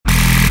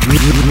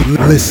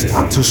Listen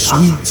to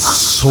sweet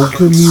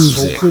soca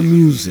music.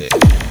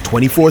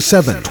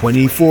 24/7 on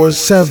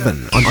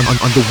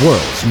the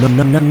world's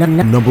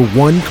number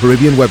one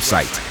Caribbean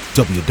website,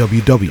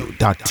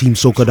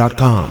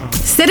 www.teamsoca.com.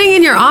 Sitting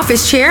in your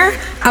office chair,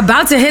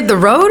 about to hit the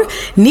road?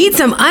 Need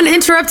some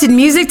uninterrupted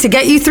music to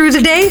get you through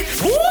the day?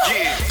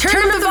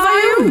 Turn up the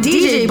volume.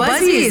 DJ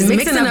Buzzy is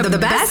mixing up the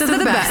best of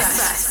the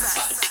best.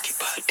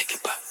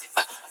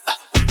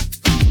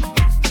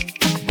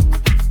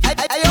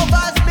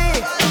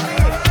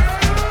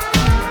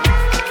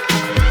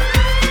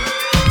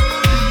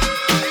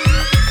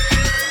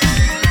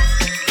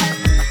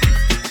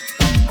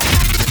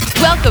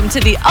 Welcome to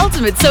the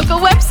ultimate soca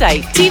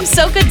website,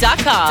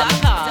 teamsoca.com.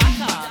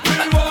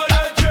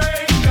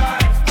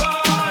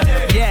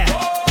 Yeah,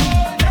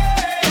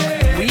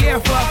 we here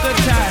for a good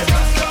time,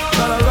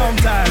 not a long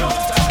time.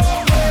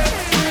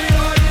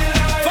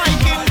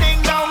 Viking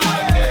ding dong,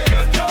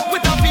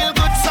 with a feel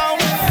good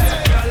sound.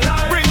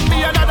 Bring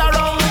me another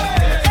round.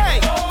 Hey,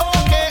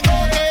 okay,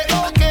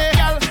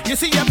 girl. You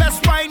see your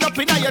best wine up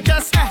in your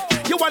chest.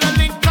 You wanna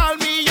link, call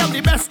me, I'm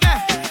the best.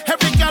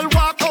 Every girl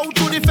walk out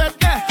to the fed.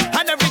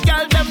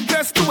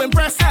 To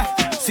impress,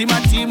 see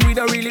my team, we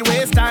don't really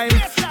waste time.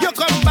 You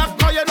come back,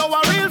 cause you know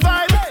a real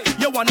vibe.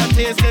 You wanna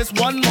taste this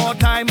one more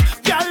time,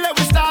 girl, let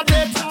me start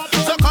it.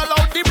 So call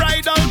out the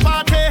bridal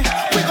party.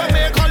 We gon'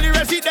 make all the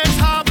residents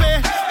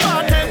happy.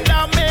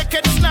 Bartender, make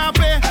it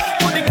snappy.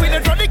 Put the queen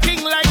in front of the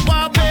king like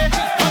Barbie.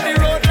 On the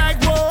road like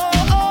whoa,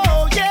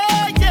 oh,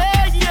 yeah.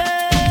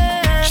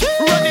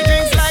 Run the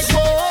drinks like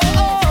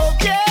whoa, oh,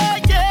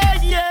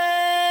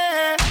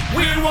 yeah.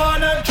 We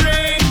wanna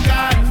drink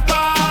and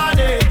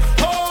party.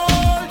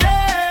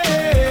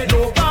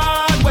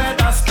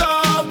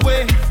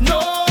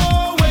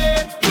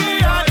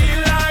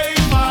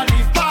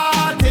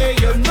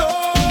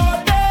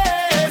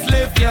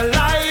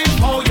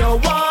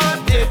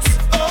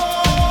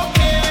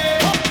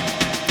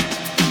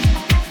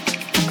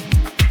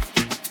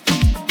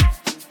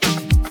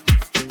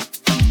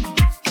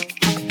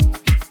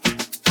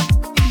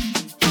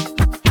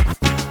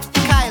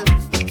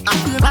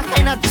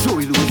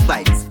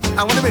 I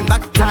wanna bring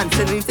back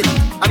dancing in the city.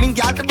 I mean,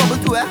 girl can bubble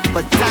too,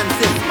 but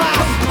dancing.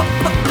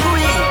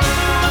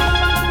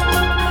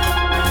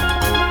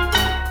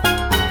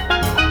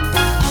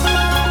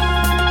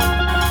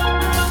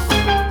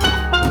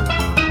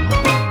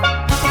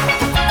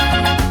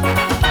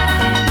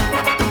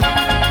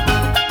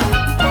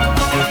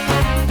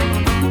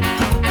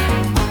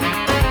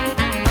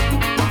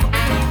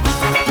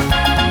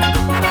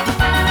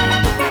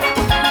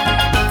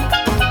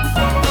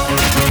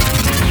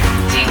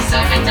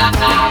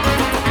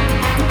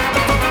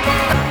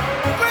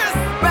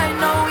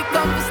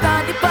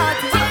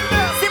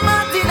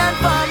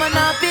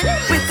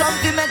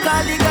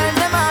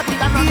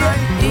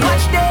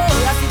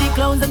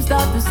 Them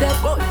start to set,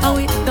 and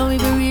we don't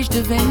even reach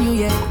the venue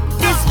yet.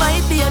 This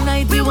might be a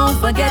night we won't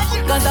forget,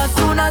 cause as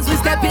soon as we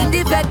step in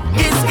the bed,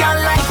 it's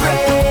gone like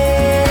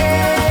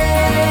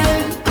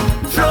rain,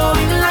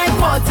 flowing like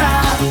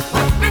water.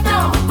 Whip me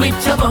down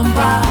with your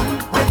bumper.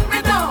 Whip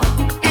me down.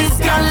 It's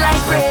gone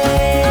like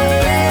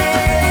rain,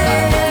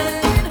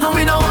 and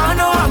we don't want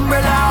no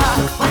umbrella.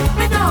 Whip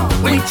me down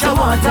with your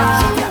water.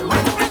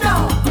 Whip me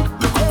down.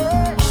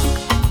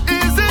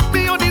 Is it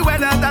me or the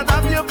weather that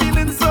have you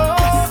feeling so?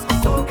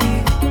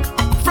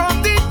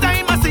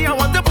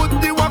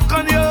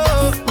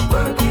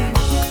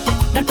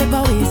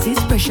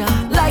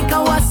 Like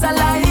a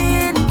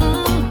wasaline.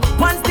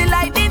 Once the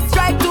lightning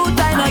strike 2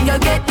 times and you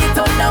get it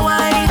on the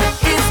wine,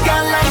 it's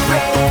gone like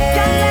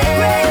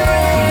rain,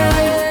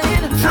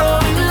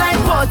 flowing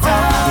like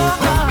water.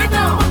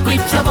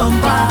 With your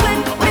bumper,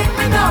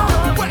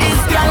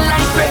 it's gone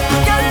like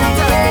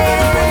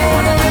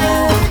rain,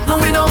 and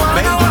we don't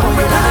want no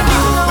umbrella.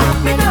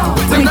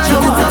 With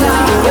your water.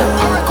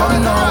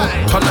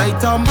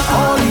 Tonight I'm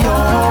all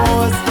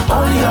yours,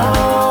 all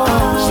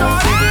yours.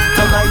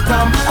 Tonight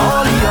I'm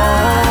all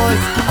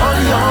yours, all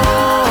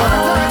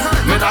yours.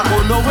 Me not go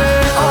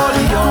nowhere, all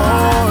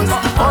yours,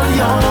 all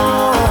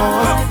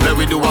yours. Let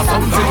me do a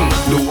something,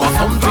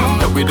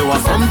 let me do a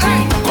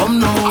something. Come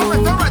now. Alright.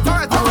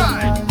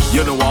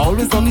 You know I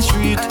always on the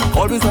street,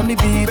 always on the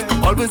beat,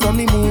 always on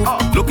the move,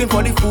 looking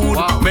for the food.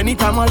 Many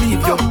times I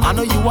leave you, I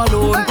know you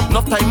alone.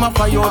 Enough time I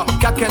fire,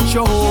 can't catch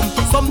you home.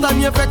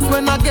 Sometimes you vex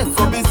when I get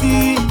so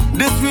busy.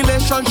 This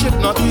relationship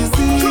not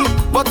easy,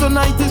 but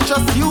tonight it's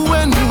just you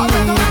and me.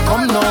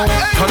 Come now,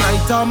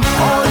 tonight I'm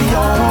all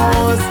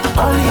yours,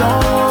 all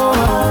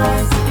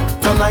yours.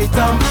 Tonight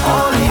I'm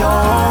all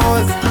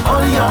yours,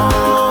 all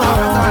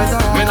yours.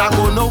 Me not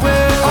go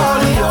nowhere,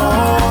 all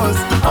yours,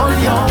 all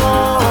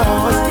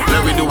yours.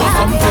 Let me do a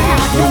something,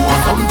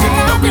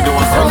 let me do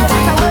a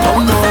something.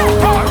 Come now.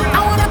 I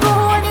wanna go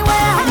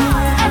anywhere.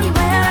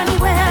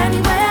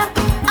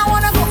 I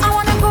wanna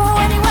go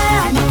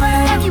anywhere.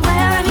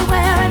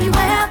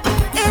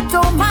 It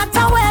don't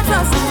matter where,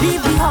 just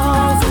leave the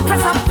house,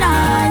 dress up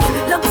nice,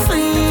 look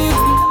sweet,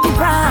 be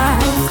bright.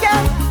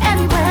 Yeah,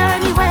 anywhere.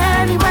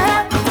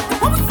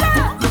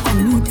 I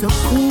need to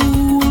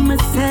cool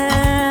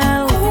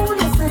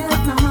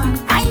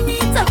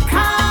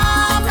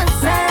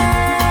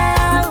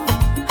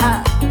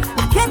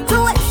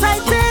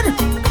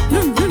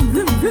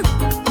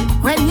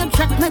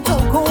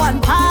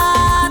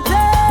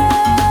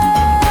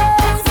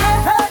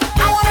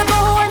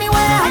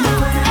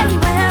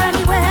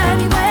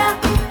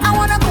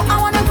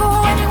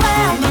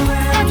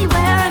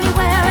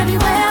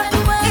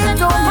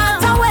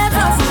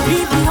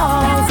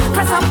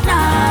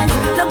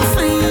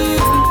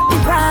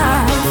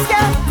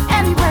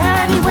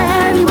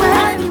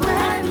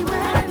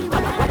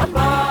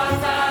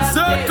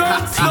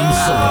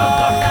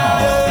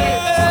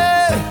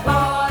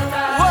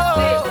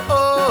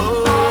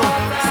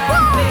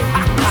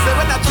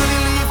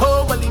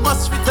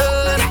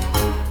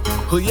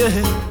Oh yeah.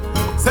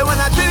 So when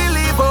I truly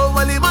leave home,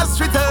 well, he must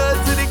return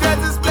to the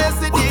greatest place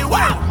in the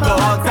world.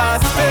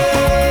 Water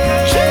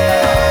space.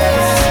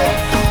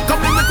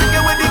 Come in the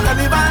ticket with the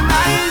carnival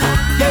night.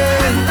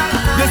 Yeah.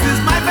 This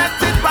is my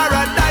vetted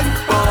paradise.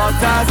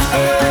 Water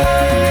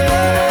space.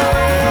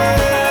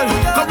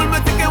 Come in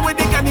the ticket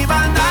with the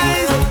carnival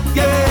night.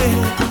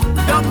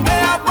 Yeah. Don't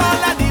pay up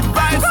all of the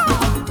price.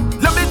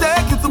 Let me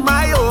take you to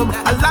my home.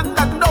 A land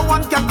that no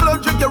one can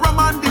close. Drink your rum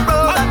on the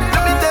road.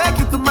 Let me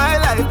take you to my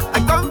life.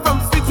 I come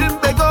from switching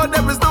Bego.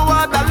 There is no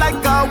other like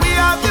her. We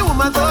have the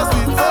woman so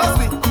sweet, so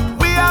sweet.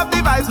 We have the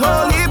vibes,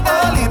 holy,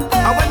 holy.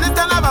 And when it's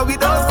done over, we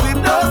don't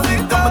sleep, don't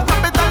sleep. Come and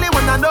keep it only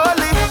when I know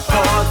only.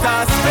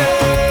 Water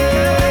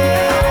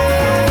space.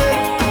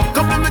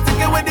 Come and take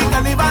it with the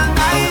carnival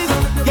night.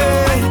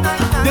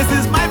 Yeah, this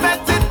is my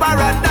vetted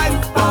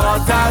paradise.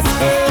 Water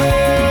space.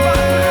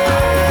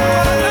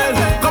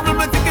 Come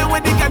and take it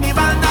with the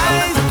carnival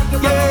night.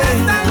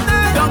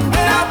 Yeah, don't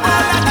get up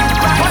all of the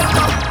price.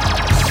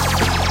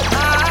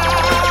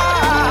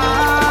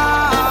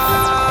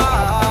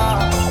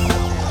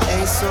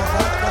 Hey, so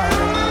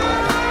calling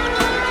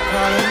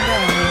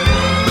down.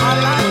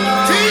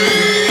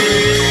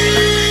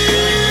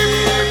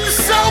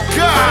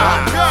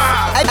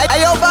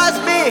 Hey, yo, Boss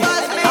B.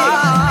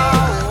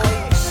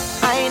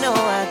 I know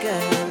a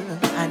girl,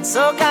 and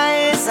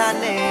Soca is her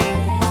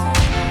name.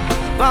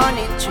 Born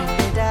in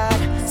Trinidad,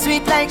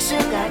 sweet like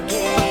sugar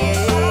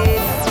cane.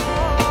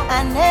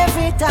 And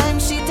every time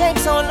she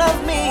takes hold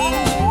of me,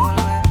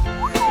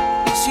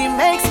 she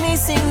makes me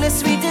sing the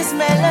sweetest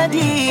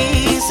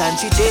melodies. And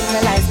she changed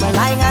my life by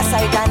lying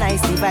aside and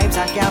nice the vibes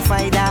I can't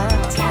find out.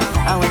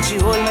 And when she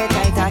hold me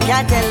tight I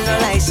can't tell no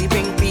lie. She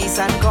bring peace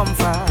and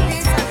comfort.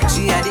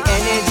 She had the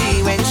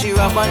energy when she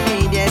rub on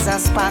me. There's a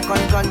spark on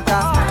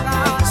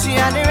contact. She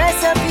had the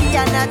recipe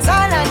and that's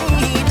all I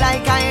need.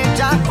 Like I am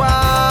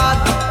jackpot.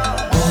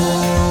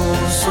 Oh,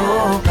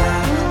 Soca,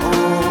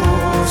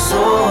 oh,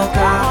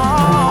 Soca,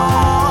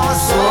 oh,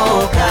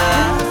 Soca.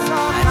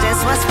 I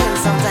just want to spend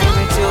some time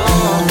with you.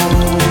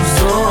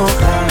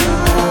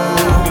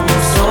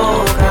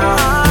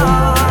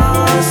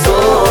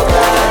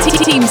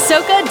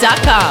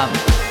 TeamSoca.com.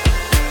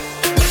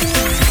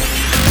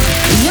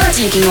 You're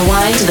taking a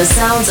wind to the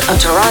sounds of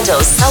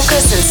Toronto's soca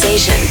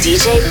sensation,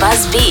 DJ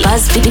Buzz B.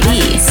 Buzz B.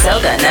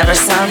 Soca never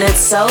sounded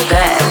so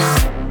good.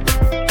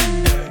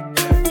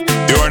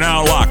 You are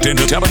now locked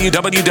into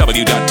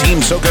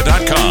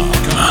www.teamsoca.com.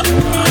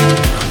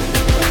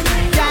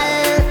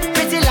 Girl,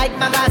 pretty like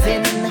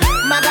magazine.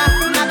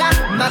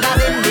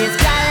 Magazine. This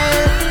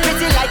girl,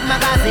 pretty like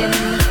magazine.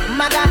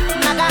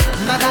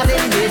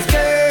 Magazine. This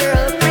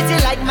girl, pretty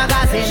like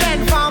magazine.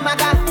 Shen for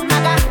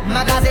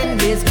magazine.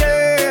 This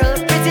girl,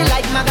 pretty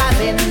like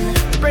magazine.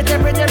 Pretty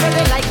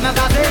like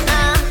magazine.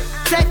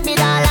 Take me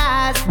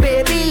dollars,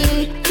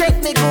 baby.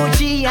 Take me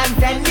Gucci and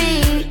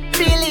Fendi. $1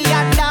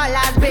 billion,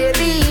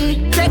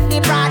 baby. Take me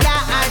Prada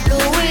and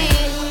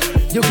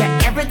Louis. You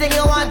get everything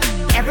you want.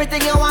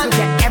 Everything you want. You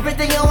get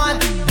everything you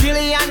want. $1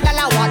 billion,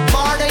 what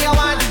more do you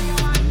want?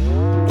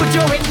 Put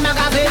you in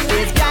magazine.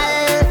 This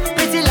girl,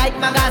 pretty like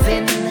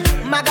magazine.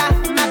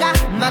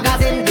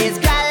 Magazine. This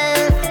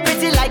girl,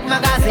 pretty like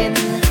magazine.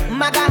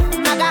 Magazine.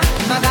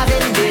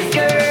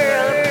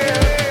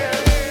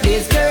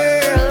 This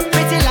girl,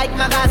 pretty like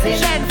magazine.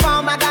 Shen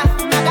for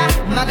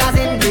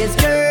magazine. This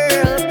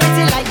girl,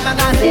 pretty like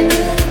magazine.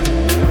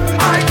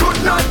 I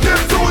could not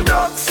give two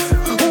ducks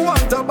who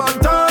want to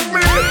banter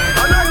me.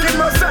 And I give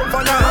myself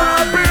and I'm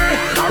happy.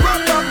 I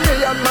rap up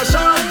me and my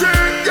shanty,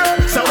 yeah.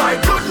 So I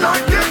could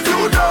not give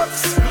two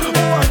ducks who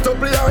want to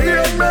play or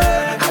hate me.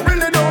 I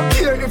really don't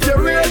care if you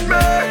rate me.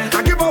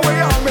 I give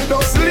away all me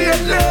dust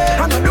lately,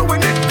 and I'm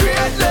doing it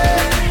greatly.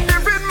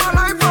 Living my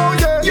life, oh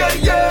yeah,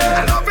 yeah.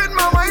 I loving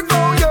my wife,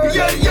 oh yeah,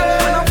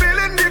 yeah. And I'm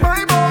feeling the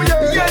vibe, oh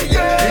yeah,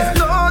 yeah. It's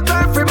no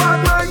time for bad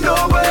mind,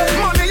 no way.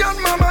 Money on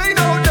my mind,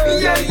 oh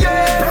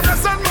yeah.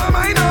 Progress on my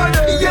mind, oh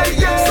yeah.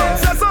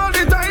 Success all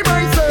the time, I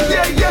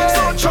say, yeah.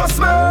 So trust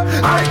me,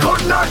 I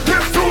could not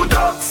give two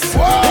ducks.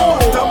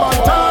 What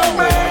about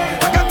me?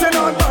 I got it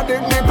on bad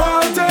in the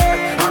party. I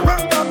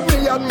rock up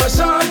me and my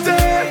shanty.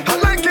 I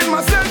like it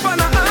myself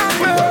and I'm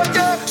happy,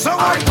 yeah. So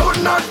I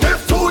could not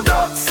give two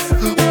ducks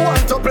who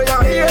want to play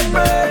or hate me.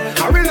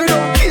 I really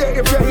don't care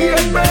if you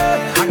hate me.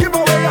 I give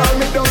away all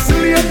me dust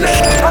lately.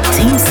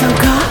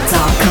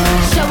 TeamSoca.com.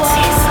 Show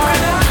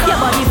off. Your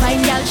body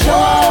fine, girl, show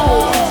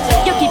off.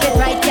 You keep it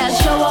right, girl,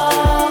 show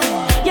off.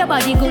 Your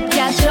body good,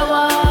 girl, show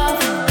off.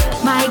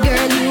 My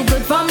girl, you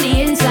good from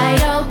the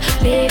inside out,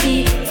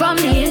 baby. From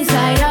the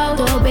inside out,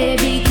 oh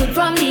baby, good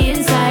from the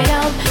inside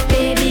out,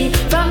 baby.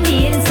 From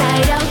the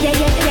inside out, yeah.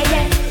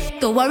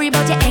 Don't worry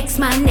about your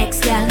ex-man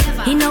next, gal.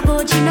 He no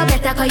good, she no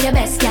better, call your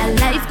best, gal.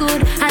 Life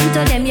good, and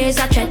to them years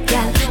a threat,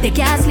 gal. They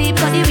can't sleep,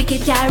 cause the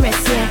wicked can't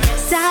rest, yeah.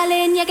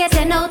 Darling, you get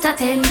 10 out of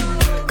 10.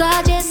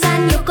 Gorgeous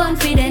and you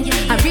confident.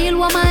 A real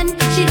woman,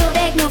 she don't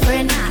beg no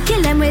friend.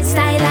 Kill them with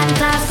style and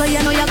class, cause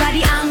you know you got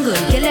the angle.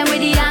 Kill them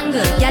with the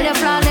angle. Girl, you're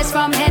flawless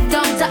from head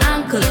down to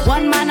ankle.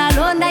 One man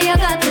alone that you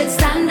got with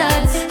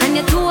standards. And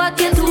you're too hot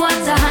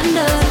to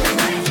handle.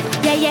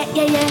 Yeah.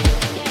 yeah.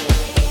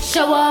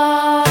 Show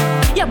off.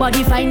 Your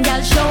body fine,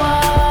 girl, show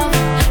off.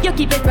 You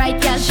keep it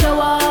right, girl, show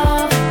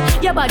off.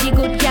 Your body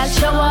good, girl,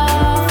 show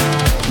off.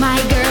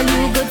 My girl,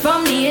 you good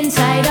from the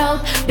inside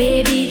out.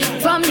 Baby,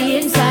 from the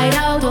inside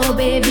out. Oh,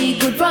 baby,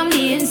 good from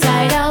the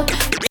inside out.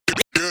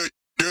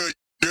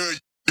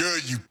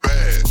 You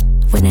bad.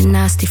 With a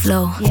nasty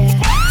flow. Yeah.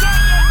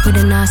 With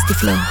a nasty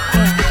flow.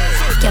 Yeah.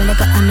 Girl, you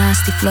got a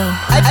nasty flow.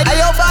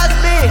 Ayo, boss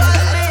me.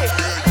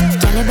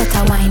 Girl, you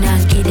better wine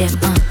and give them,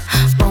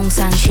 bounce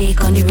and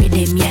shake on the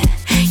rhythm, yeah.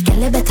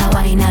 Girl, you better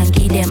wine and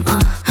give them,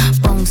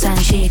 bounce and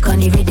shake on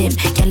the rhythm.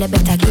 Girl, you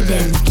better give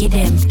them,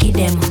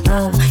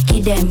 oh,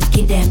 give them,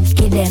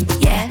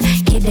 yeah.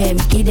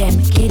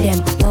 Give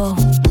them, oh.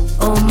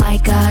 Oh my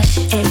gosh,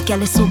 hey,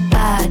 girl is so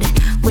bad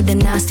with the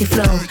nasty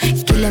flow.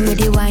 Kill them with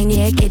the wine,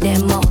 yeah, give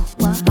them more.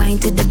 Wine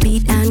to the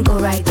beat and go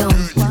right down.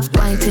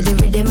 Wine to the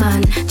rhythm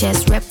and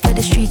just rep for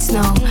the streets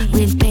now.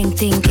 Real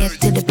painting, get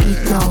to the beat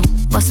now.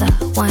 What's up,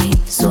 wine,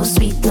 so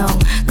sweet now.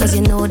 Cause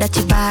you know that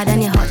you're bad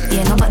and you're hot,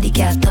 yeah, nobody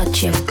can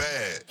touch you.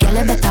 Girl,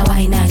 you better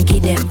wine and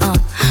give them,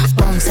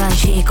 bounce and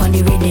shake on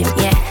the rhythm,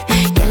 yeah.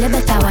 Girl, you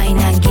better wine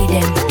and give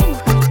them,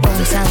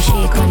 bounce and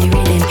shake on the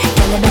rhythm.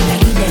 Girl, you better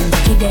give them,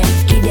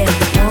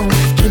 oh,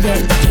 give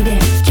them,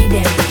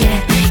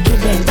 yeah.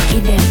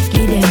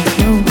 Give them,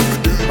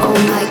 oh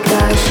my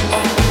gosh.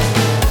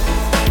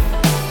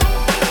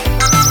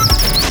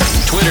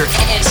 Twitter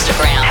and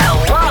Instagram. Hello.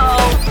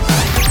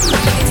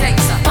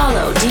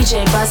 Follow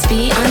DJ Buzz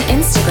B on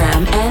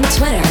Instagram and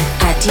Twitter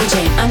at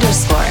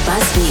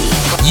DJ_BuzzB.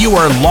 You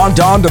are logged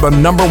on to the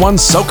 #1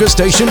 soca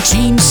station,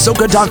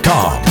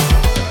 TeamSoca.com.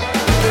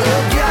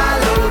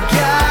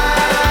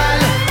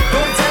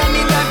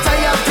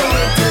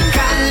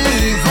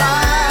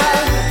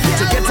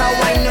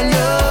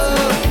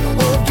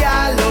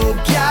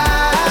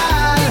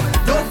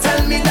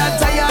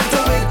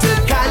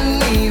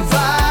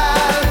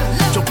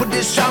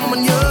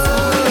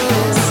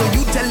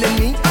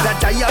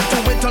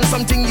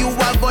 Something you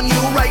have on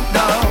you right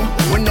now.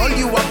 When all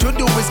you have to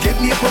do is give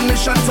me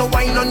permission to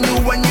whine on you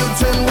when you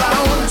turn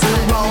round.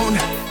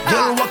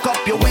 Girl, walk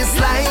up your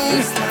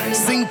waistline,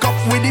 sync up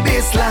with the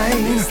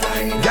baseline.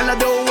 Girl, I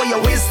don't want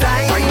your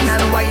waistline. Wine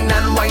and wine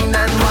and wine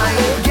and wine.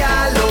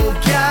 Oh,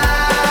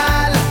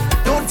 girl,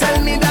 don't tell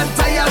me that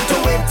I have to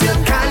wait till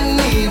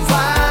carnival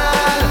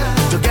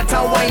to get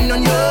a wine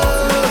on you.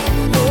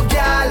 Oh,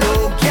 girl,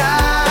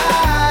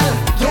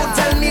 don't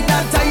tell me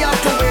that I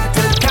have to wait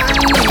till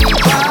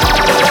carnival.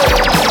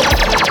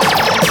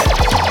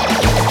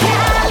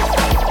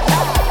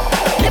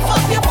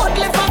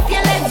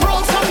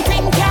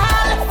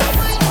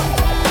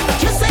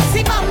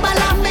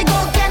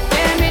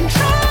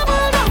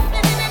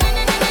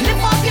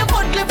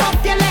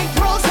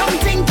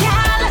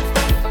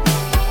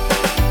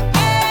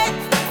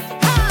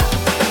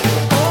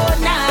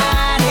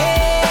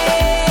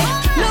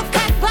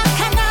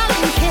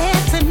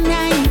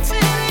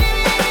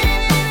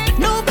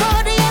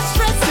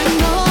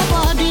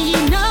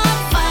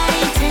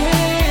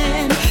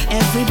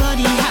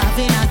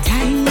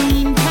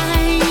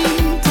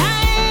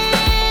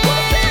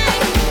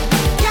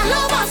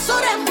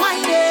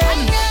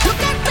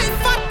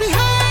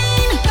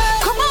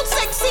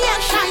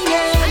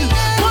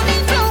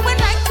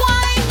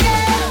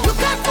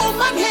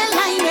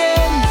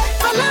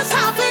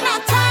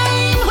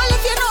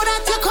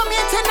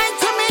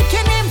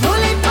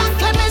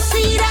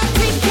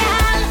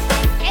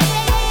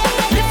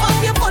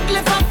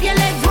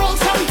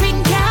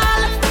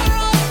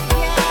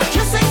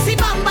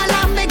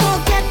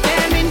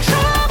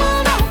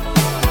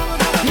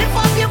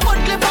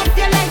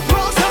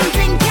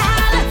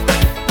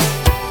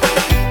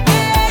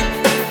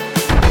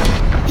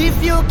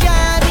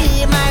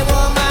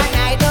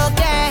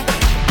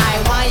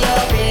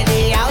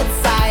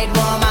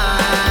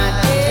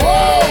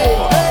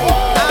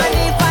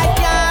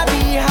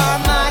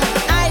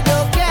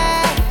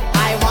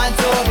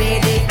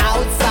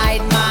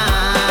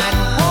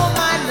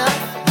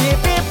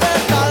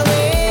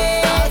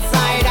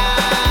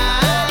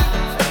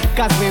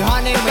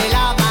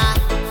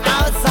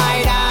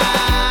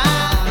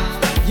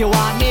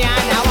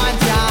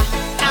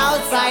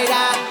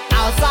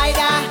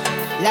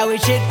 Let we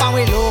shit and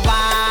we love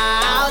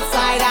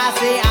outsider,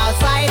 say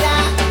outsider.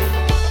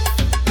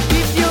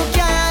 If you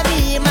can't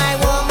be my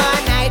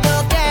woman, I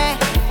don't care.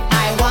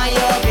 I want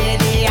you be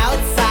the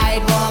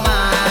outside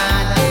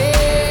woman. Hey,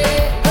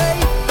 hey.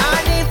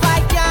 And if I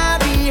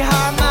can't be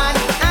her man,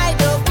 I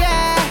don't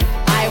care.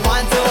 I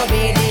want to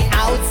be the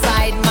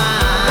outside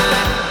man.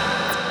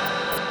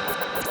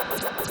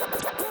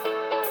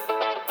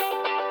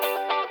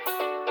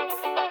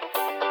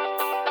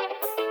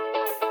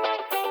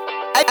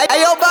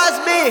 Ayo, Buzz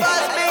B.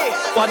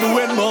 I'm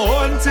doing my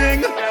own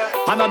thing,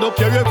 and I don't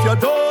care if you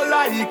don't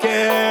like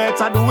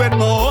it. I'm doing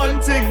my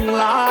own thing,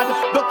 lad.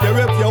 Don't care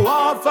if you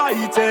want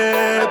fight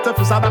it. If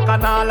it's a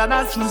bacchanal and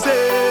I choose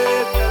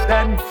it,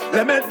 then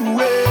let me do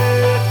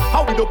it.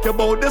 How we don't care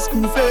about the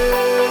school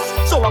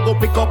fees, so I go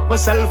pick up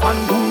myself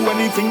and do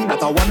anything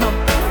that I wanna.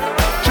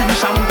 Drink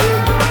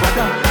champagne with my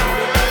brother.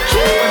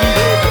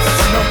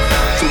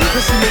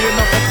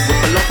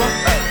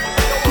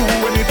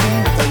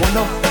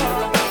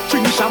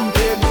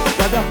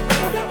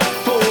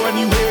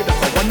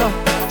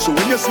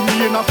 see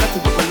me in a flat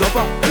with a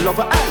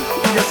lover, and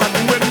yes, I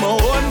do it my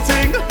own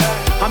thing.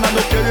 And I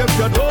don't care if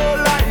you don't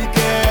like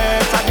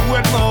it. I do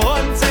it my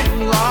own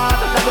thing,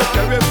 Lord. I don't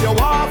care if you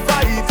want to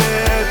fight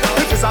it.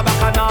 If it's a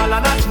bacchanal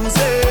and I choose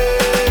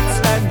it,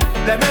 then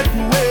let me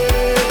do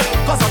it.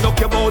 Cause I don't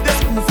care about this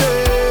school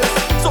face.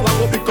 So I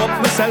go pick up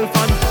myself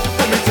and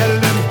let me tell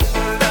them,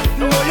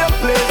 know your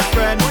place,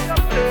 friend.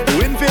 To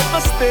invade my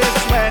space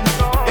when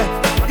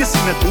you see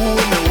me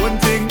doing the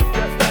one thing.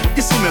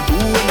 You see me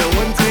doing the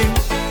one thing.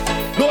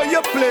 Know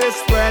your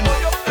place, friend.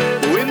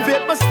 To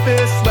invade my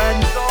space when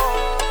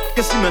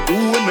you see me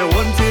doing the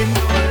one thing.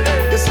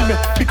 You see me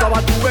because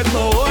I do it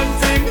my own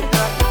thing.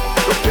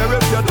 Don't care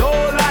if you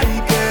don't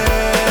like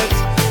it.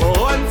 My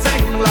own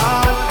thing,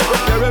 lad.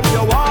 Don't care if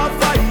you want to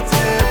fight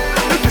it.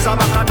 If it's a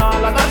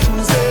bacchanal and I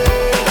choose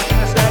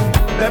it, then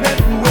let me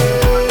do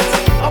it.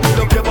 I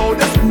don't care about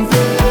this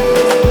movie.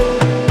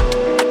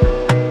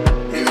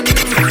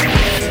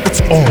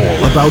 It's all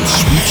about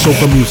sweet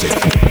soca music.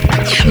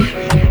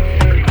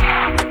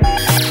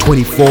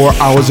 24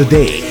 hours a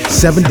day,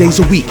 7 days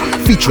a week,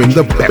 featuring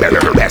the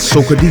best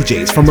soca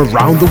DJs from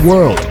around the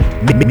world.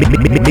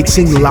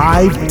 Mixing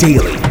live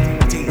daily.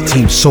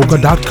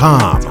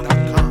 TeamSoca.com.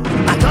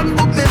 I done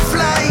book the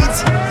flight.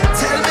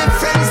 Tell me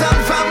friends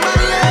and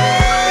family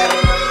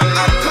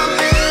I'm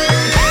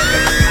coming.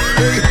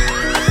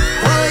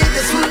 Boy,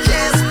 the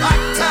suitcase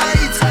packed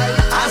tight.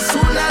 As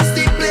soon as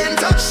the plane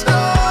touched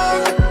down,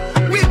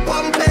 we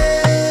pumping.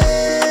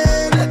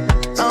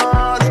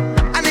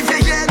 And if you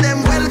hear them,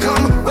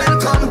 welcome,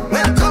 welcome,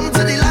 welcome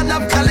to the land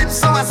of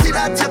Calypso. I see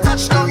that you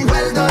touched down.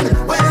 Well done,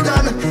 well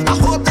done. I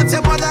hope that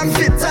you're more than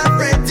fit and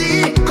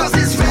ready. Cause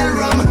it's real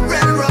rum,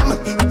 real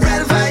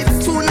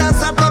vibes. Soon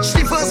as I touch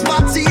the first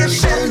party, you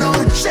shell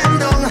down.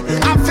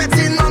 I'm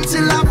fetting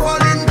until I'm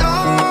falling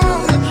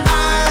down.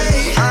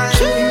 I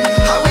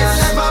will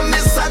never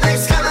miss the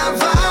next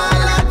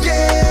carnival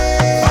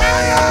again.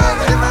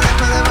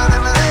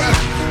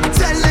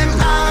 Tell them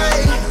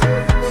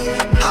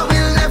I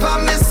will never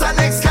miss the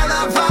next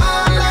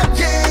carnival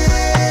again.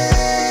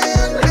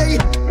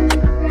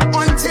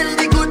 Until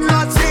the good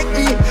Lord take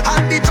me,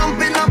 I'll be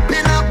jumping up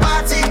in a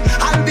party.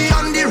 I'll be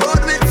on the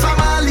road with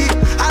family.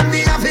 I'll be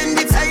having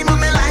the time of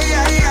my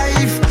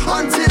life.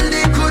 Until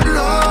the good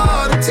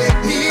Lord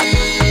take me.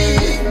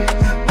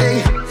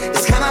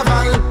 It's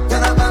carnival.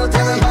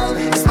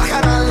 It's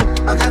bacchanal.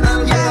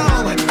 Yo,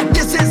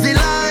 this is the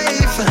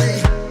life.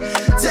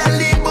 Tell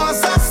the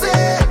boss I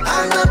say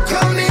I'm not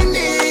coming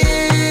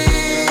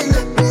in.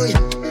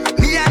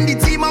 Me and the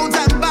team out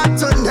and back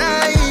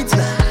tonight.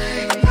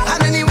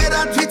 And anyway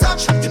that we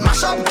touch, we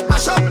mash up,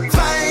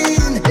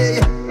 fine.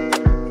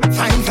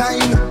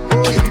 Fine.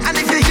 And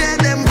if you hear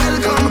them,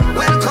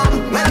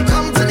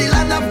 welcome to the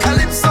land of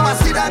Calypso. I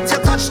see that you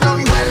touched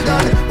down. Well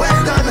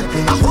done.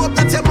 I hope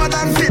that you're more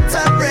than fit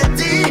and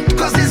ready.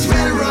 Cause it's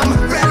real rum,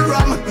 real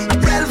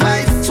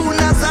vibes. Soon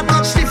as I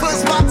touch the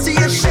first party,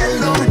 you shell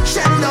down.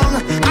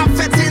 I'm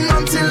fetting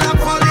until I'm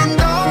falling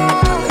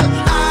down.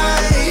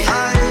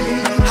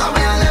 I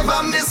will never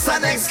miss the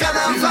next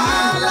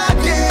carnival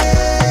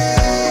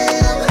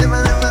again.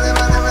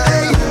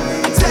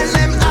 Tell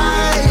them I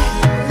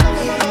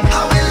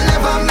will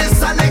never miss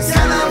the next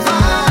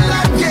carnival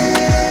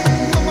again.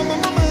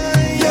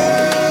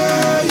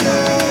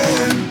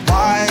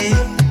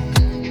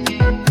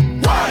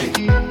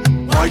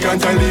 Why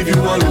can't I leave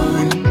you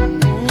alone?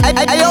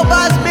 Hey, yo,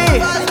 Buzz B.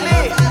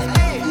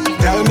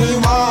 Tell me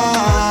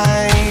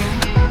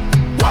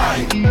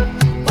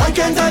why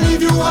can't I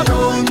leave you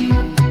alone?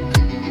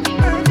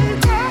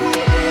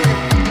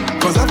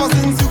 Cause ever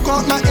since you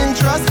caught my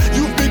interest,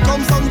 you've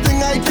become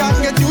something I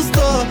can't get used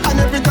to. And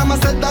every time I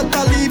said that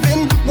I'm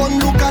leaving, one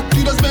look at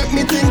you just make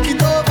me think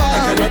it over.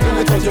 I cannot do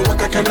without you,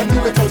 I cannot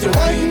do without you.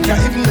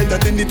 Can't even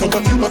entertain the thought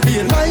of you, I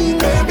feel mine,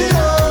 baby,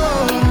 oh.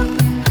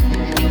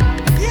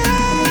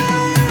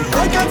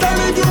 Why can't I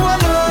leave you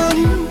alone?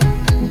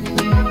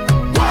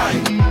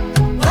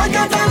 Why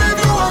can't I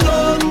leave you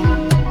alone?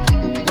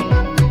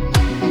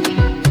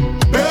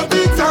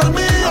 Baby, tell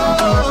me, oh.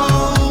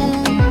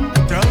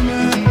 Tell me,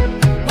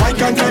 why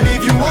can't I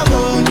leave you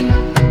alone?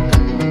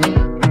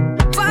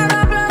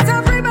 Fire blast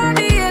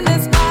everybody in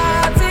this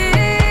party.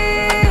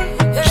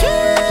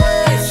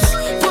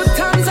 Put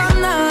hands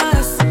on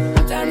us.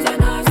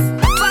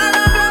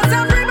 Fire blast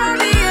everybody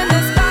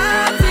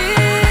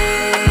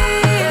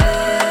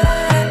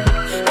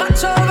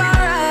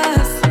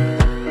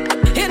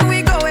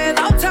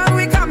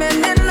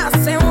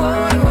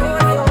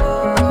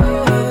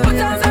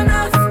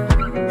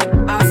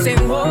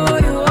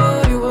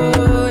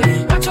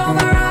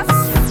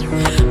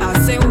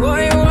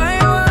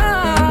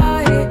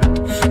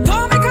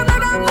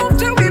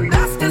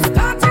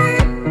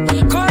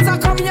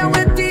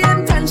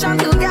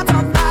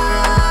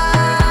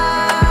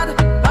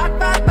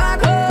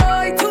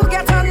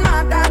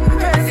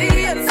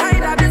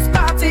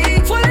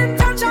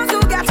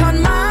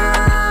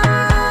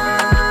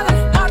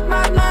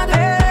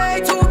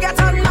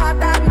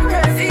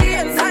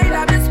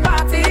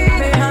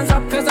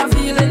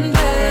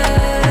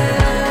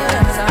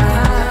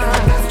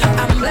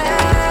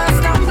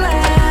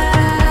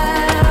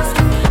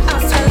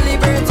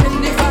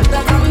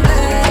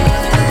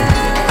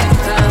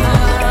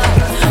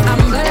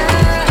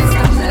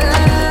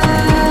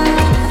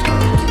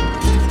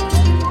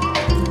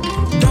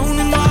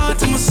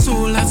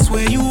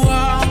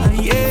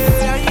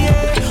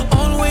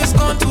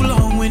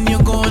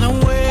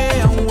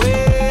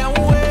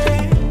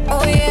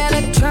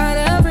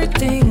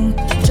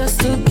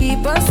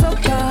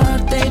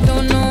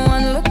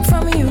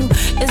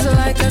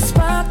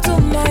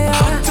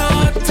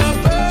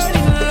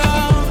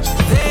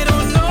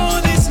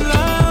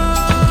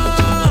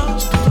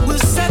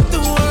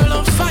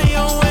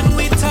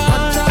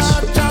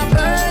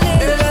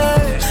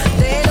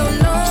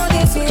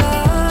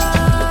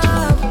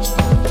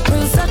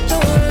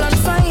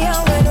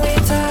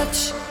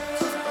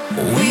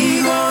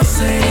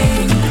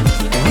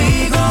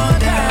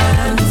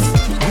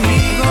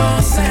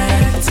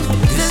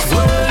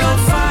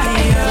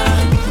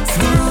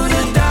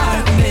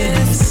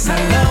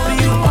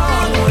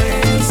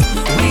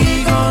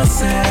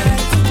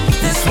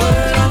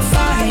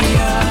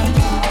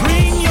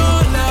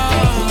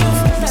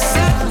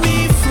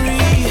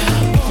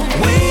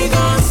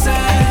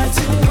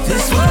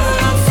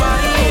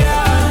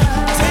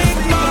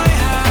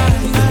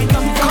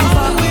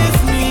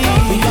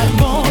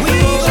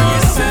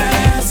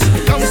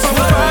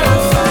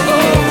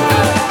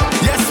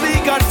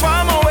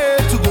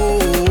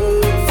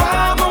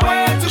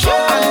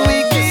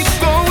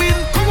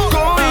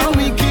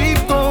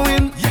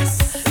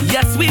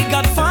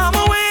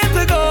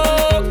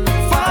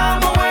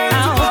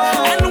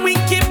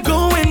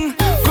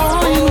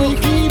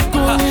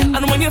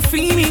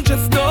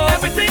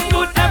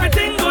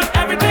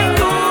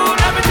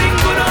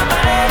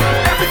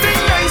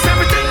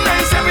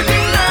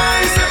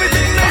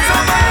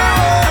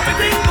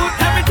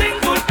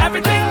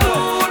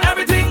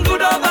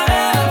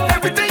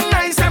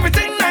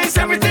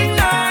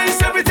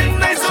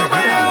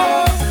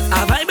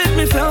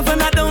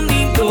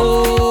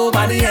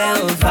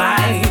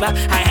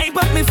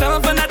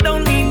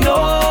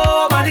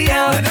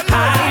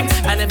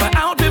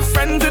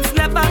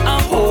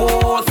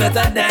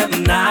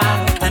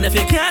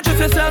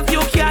cause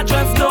you can't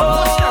trust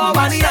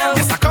nobody else.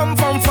 Yes, I come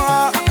from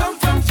far.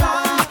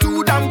 I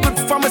too damn good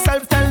for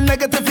myself. Tell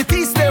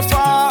negativity stay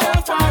far.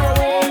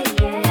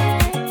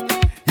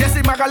 Yes,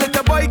 if my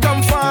little boy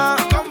come far.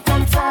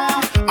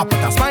 I put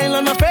a smile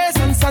on my face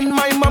and send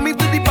my mommy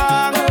to the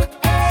bar.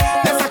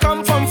 Yes, I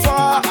come from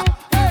far.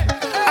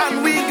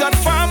 And we got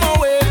far more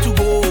way to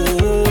go.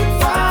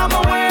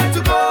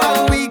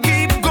 And we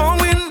keep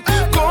going,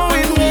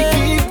 we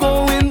keep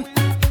going.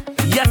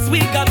 Yes, we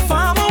got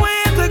far more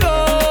way to go.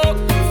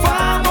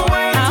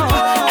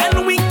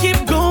 And we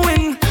keep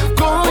going,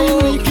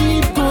 we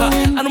keep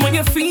going. And when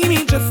you see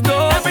me, just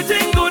know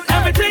everything good,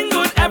 everything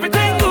good,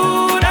 everything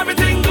good,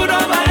 everything good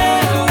over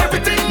here.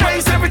 Everything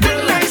nice,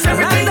 everything nice,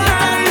 everything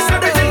nice,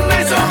 everything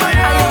nice over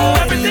here.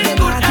 Everything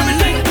good,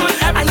 everything good,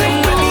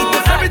 everything good,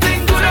 everything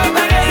good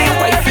over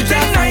here.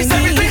 Everything nice,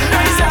 everything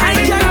nice,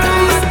 everything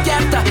nice.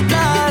 Get the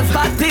girls,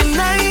 party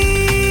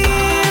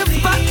nice,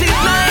 party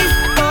nice.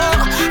 Oh,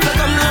 so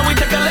come now we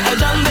take a little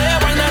jam there,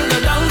 wine and go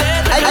down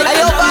there.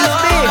 Ayo,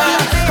 Busby.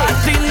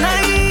 Party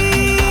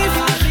nice,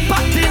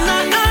 party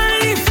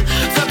nice.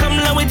 So come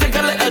now we take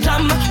a little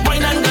jam,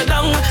 wine and go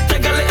down,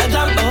 take a little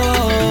jam.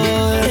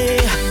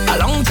 Oh, a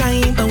long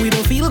time and we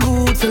don't feel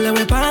good, so let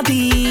we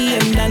party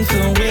and dance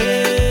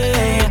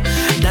away,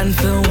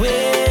 dance away.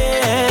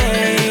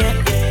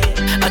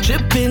 A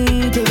trip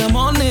into the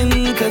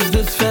morning, cause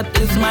this fete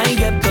is my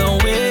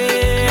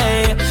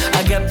getaway,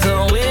 a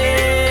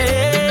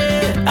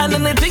getaway. And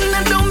anything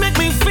that don't make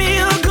me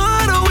feel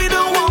good, we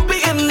don't want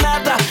be in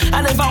that.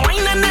 And if I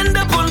whine and end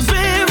up on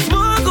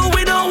Facebook,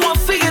 we don't want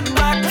see it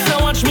back. So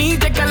watch me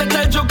take a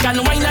little joke and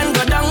whine and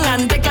go down,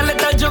 and take a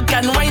little joke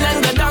and whine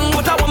and go down.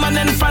 With a woman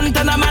in front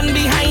and a man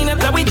behind it,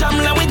 let we jam,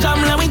 let we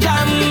jam, let we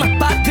jam.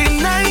 Party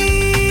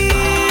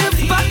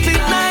nice, party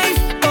nice.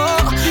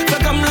 Oh, so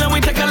come let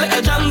we take a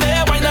little jam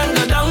there, whine and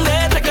go down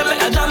there, take a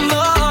little jam.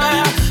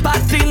 Oh,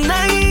 party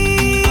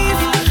nice,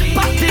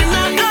 party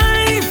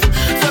nice.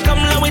 So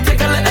come let we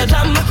take a little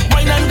jam,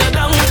 whine and go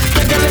down,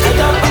 take a little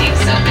jam.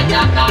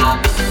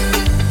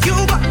 You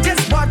got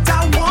just what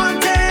I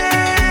wanted.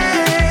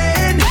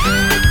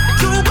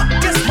 You got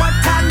just what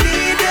I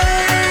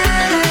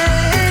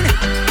needed.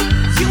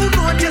 You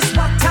know just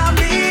what I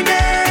needed.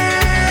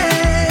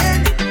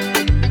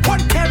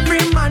 What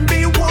every man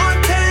be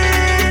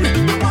wanting.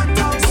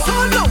 So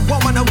long, I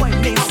wanna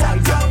wine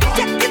inside you.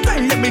 Take it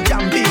and let me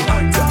jam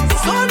behind you.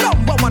 So long,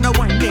 I wanna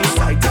wine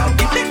inside you.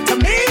 Give it to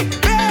me,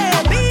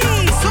 baby.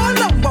 So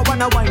long, I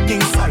wanna wine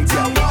inside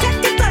you.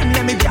 Take it and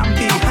let me jam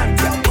behind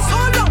you. So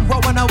long, I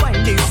wanna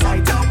wine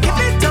inside you. Give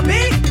it to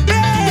me,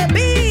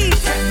 baby.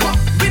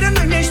 With a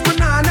 9-inch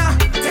banana,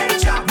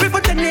 with a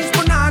 10-inch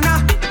banana.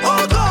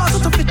 Oh gosh,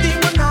 so 15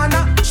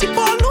 banana. She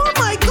ball, oh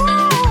my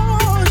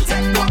gosh.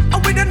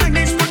 With a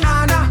 9-inch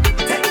banana,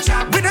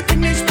 with a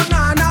 10-inch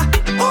banana.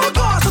 Oh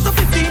gosh, so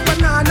 15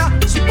 banana.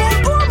 She ball,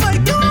 oh my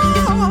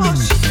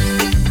gosh.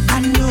 I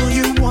know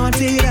you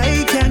want it,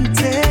 I can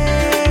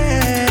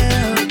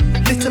tell.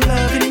 Little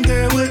loving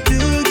girl will do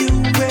you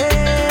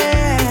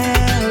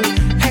well.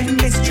 Hey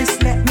mistress,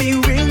 let me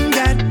ring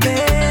that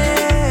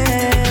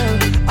bell.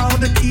 All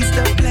the keys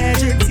to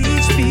pleasure,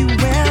 teach me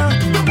well.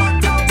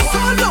 So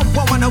long, I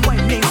wanna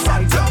wine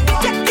inside you.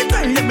 Take it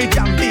and let me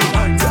jam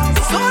behind you.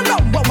 So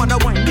long, I wanna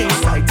wine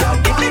inside you.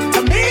 Give it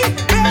to me,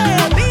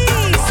 baby.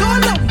 So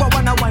long, I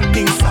wanna wine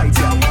inside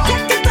you.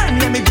 Take it and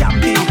let me jam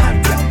behind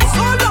you.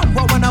 So long, I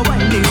wanna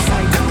wine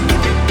inside you.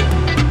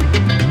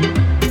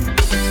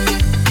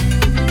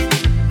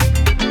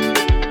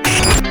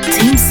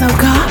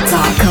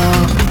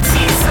 TeamSoca.com.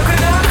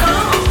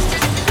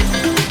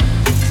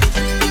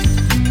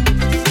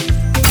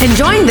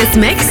 Enjoying this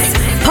mix?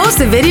 Post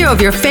a video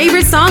of your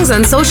favorite songs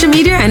on social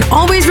media and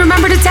always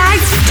remember to tag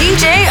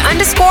DJ_BUZZB.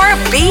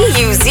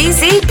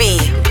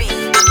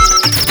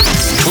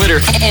 Twitter,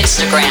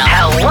 Instagram.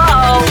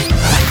 Hello.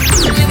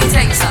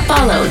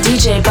 Follow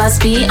DJ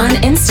Busby on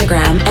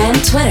Instagram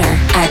and Twitter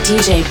at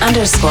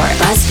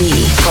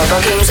DJ_Busby. For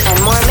bookings and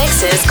more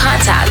mixes,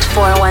 contact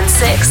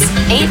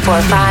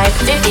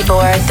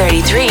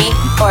 416-845-5433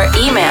 or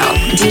email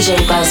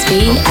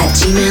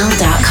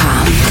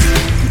djbusby@gmail.com.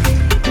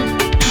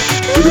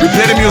 We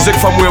play the music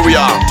from where we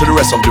are to the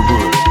rest of the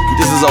world.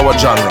 This is our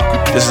genre.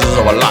 This is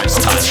our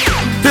lifestyle.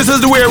 This is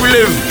the way we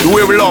live, the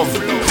way we love.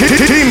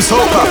 Team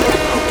Soca.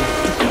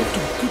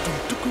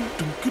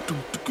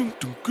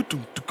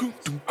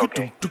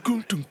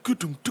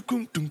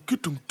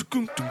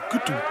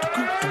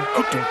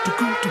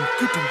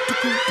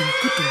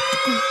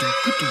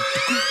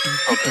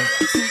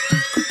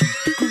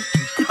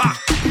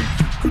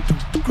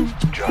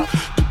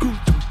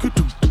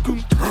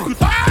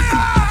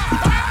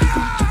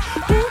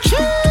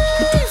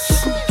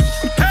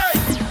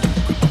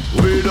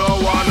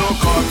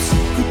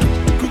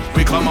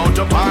 Come out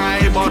to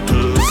buy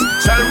bottles,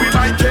 sell we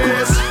by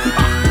case.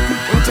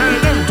 Tell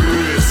them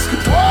grace.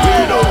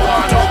 We don't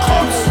want no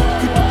cups.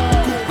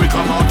 We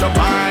come out to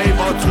buy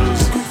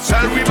bottles,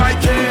 sell we by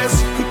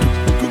case.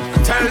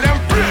 Tell them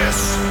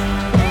brace.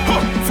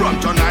 From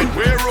tonight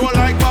we roll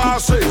like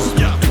bosses.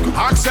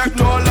 Accept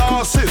no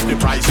losses. The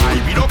price high,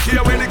 we don't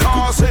care when it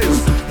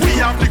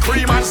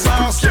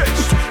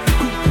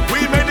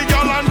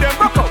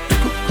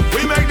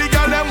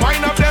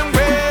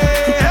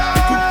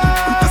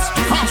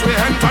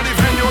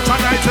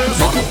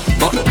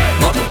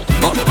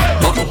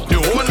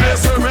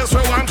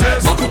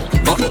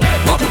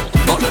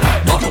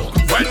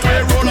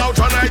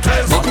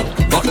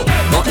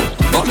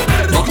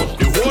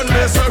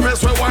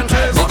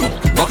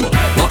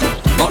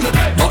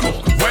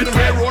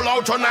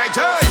out tonight,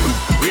 hey.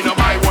 We no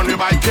buy one, we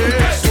buy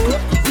case.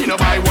 We no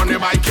buy one, we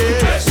buy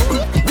case.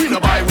 We no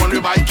buy one, we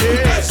buy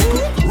case.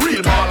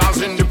 Real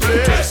ballers in the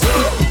place.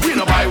 We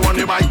no buy one,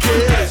 we buy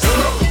case.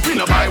 We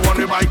no buy one,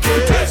 we buy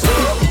case.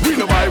 We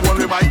no buy one,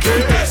 we buy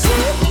case.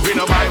 We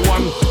no buy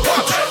one.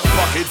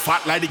 Pocket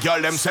fat like the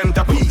girl them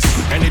centerpiece.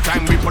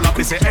 Anytime we pull up,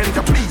 they say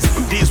enter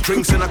please. These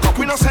drinks in a cup,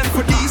 we no send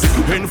for these.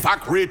 In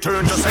fact,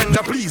 return to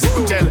sender please.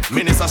 Tell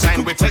minister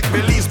sign we take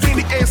release. Bring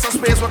the ace of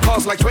space will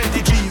cost like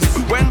 20 G's.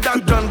 When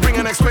that done, bring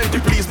an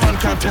X20 please. Man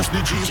can't test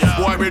the G's.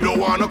 Why we don't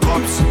want no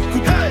cups?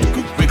 Hey,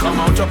 we come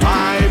out to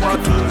buy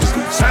bottles.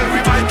 Sell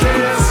we buy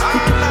case.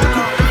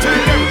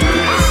 Tell them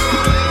please.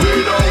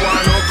 We don't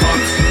want no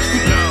cups.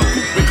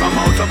 We come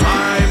out to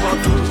buy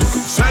bottles.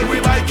 Sell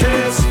we buy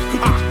case.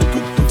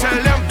 Tell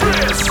them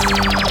please.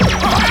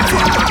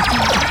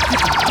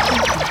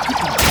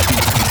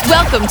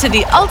 Welcome to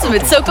the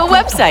Ultimate Soca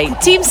website,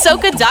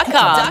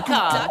 TeamSoca.com.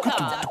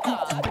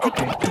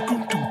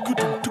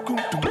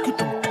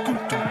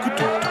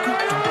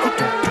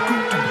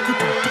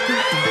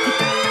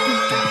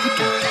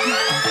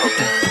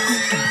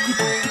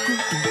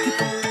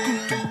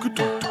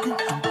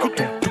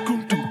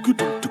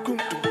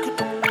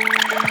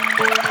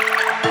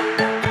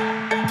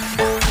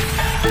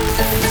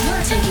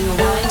 You're taking a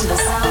ride to the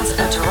sounds of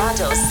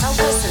Toronto's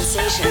soca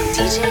sensation,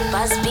 DJ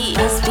Buzz B.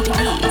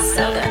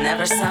 Soca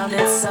never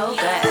sounded so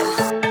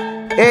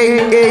good.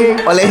 Hey,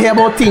 all I hear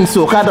about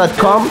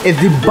TeamSoca.com is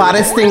the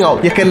baddest thing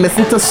out. You can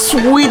listen to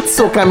sweet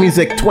soca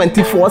music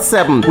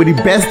 24/7 with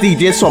the best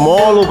DJs from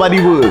all over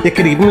the world. You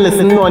can even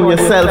listen on your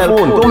cell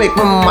phone. Don't make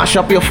me mash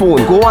up your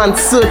phone. Go and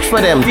search for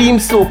them, Team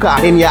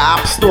Soca, in your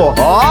app store.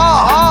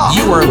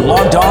 You are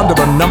logged on to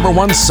the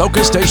 #1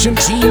 soca station,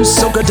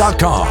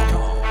 TeamSoca.com.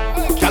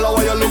 Tell her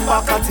when you look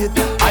back at it,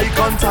 eye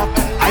contact.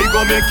 I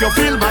go make you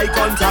feel my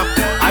contact.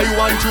 I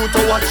want you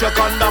to watch your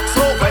conduct.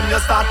 So when you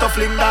start to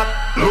fling that,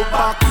 look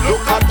back,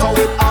 look at how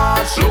it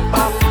arch.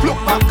 Look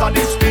back at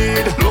the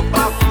speed. Look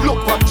back,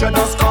 look what you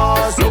done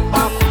scars. Look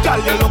back, girl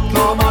you look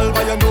normal,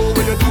 but you know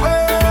what you're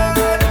doing.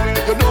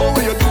 You know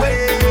what you're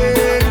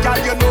doing, girl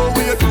you know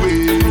what you're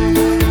doing.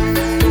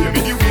 You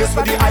make you waste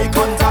for the eye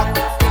contact.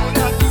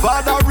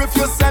 Father, if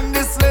you send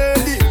this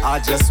lady, I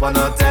just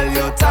wanna tell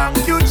you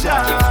thank you,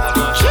 child.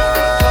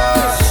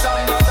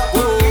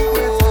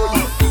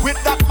 With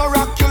that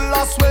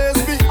miraculous ways,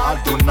 me, I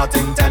do not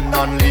intend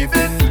on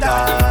leaving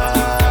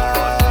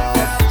that.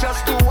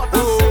 Just do what I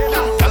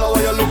say. Tell her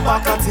when you look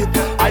back at it,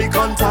 eye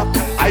contact.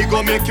 I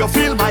go make you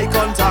feel my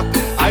contact.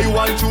 I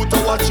want you to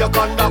watch your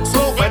conduct.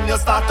 So when you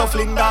start to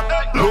fling that,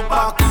 look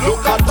back,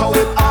 look at how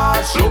it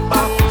arch. Look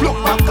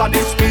back at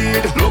the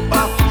speed. Look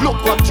back,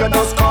 look what you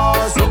done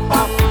scars. Look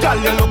back, girl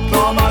you look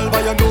normal,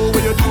 but you know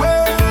what you're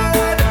doing.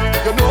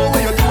 You know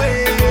what you're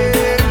doing,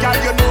 girl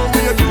you know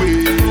what you're doing.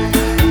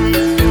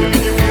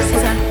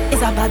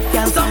 It's a bad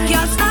girl. Some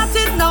girl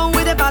started now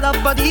with a bad up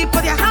body.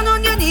 Put your hand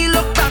on your knee,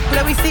 look back,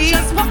 let we see.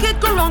 Just walk it,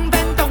 go wrong,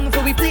 bend down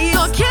for we please.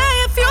 Don't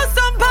care if you're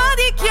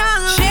somebody,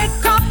 girl.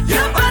 Shake up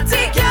your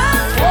body, girl.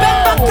 Bend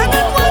back and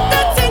then work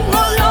that thing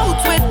roll out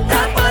with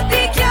that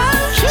body, girl.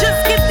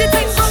 Just give the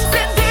thing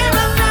something there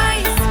and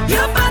nice.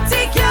 Your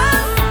body, girl.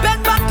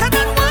 Bend back and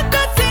then work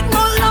that thing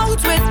roll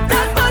out with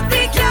that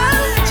body, girl.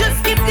 Just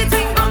give the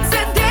thing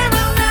bouncing there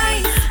and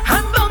nice.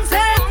 And bounce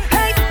it,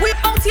 hey, we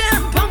bounce here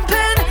and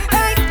pumping.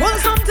 Hey, roll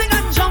something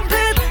and jump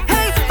it.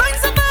 Hey, find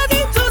somebody,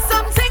 do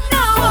something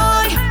now.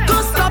 Boy, go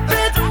stop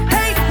it.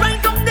 Hey, right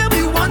down there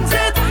we want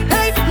it.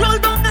 Hey, roll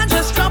down and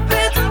just drop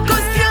it.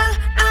 Cause girl,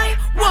 I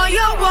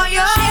want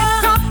you.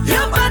 Shake up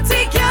your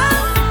body, girl.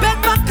 Bend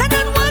back and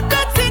then work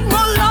that thing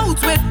roll out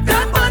with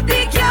that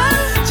body, girl.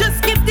 Just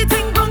keep the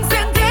thing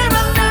bouncing there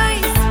and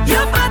nice.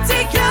 Your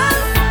body, girl.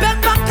 Bend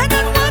back and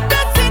then work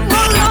that thing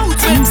roll out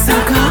with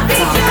that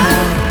body, girl.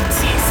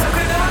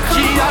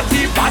 She are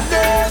the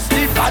baddest,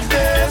 the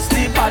baddest,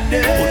 the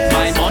baddest. Put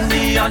my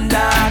money on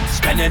that,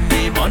 spending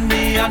me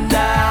money on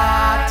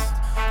that.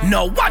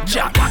 No, watch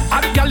out.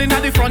 Hot girl inna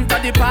the front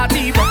of the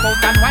party. Rock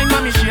out and wine,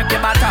 mommy, shake your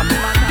bottom.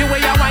 The way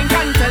you wine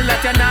can tell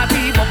that you're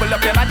naughty. Bubble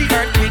up your body,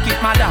 earthquake it,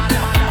 madam.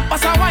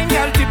 Pass a wine,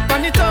 girl, tip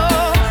on the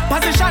toe.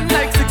 Position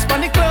like 6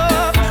 on the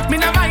club. Me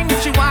no mind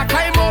if she want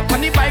climb up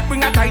on the bike,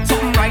 bring a tight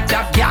something right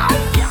there, girl.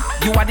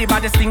 You are the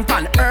baddest thing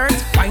on earth.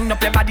 Wind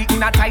up your body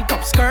in a tight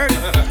up skirt.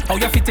 How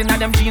you fit in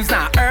them jeans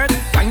now earth.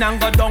 Wine and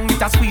go down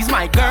with a squeeze,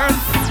 my girl.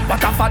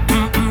 What a fat,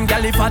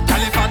 galley fat.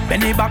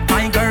 Benny back,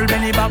 my girl,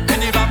 benny back.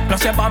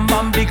 Plus your bam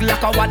bam big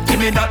like a what? Give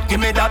me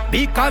that.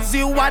 Because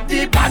you are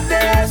the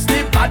baddest,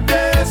 the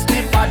baddest,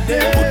 the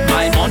baddest. Put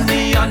my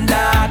money on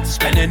that,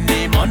 spending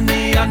me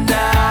money on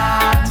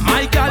that.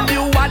 My girl,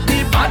 you are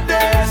the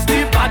baddest,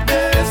 the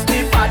baddest,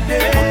 the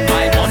baddest. Put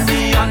my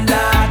money on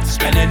that,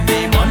 spending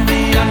me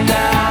money on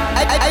that.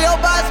 Ayo,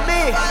 Buzz B.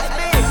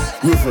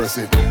 Reverse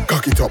it,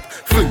 cock it up,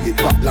 fling it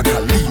back like a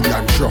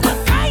Leland truck.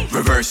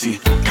 Reverse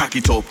it, cock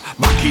it up,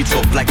 back it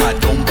up like a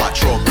dumper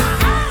truck.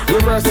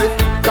 Reverse it,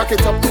 cock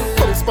it up,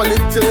 bounce on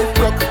it till it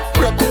broke.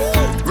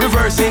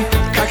 Reverse it,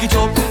 cock it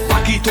up,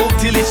 back it up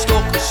till it's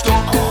stuck.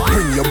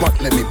 Bring your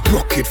back, let me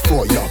broke it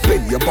for ya.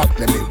 Bend your back,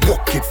 let me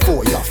walk it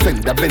for ya.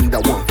 Fender bender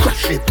one,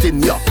 crash it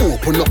in ya.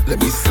 Open up, let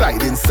me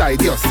slide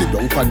inside ya. Sit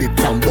down on it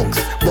and bounce.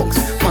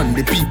 Man,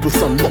 the people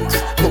son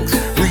bounce.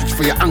 Reach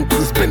for your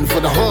ankles, bend for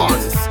the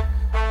horns.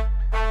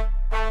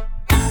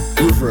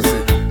 Reverse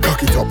it,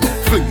 cock it up,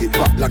 fling it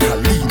back like a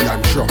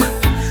Leland truck.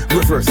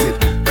 Reverse it,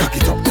 cock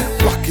it up,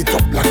 back it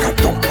up like a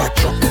dumper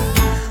truck.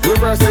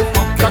 Reverse it,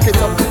 cock it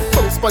up,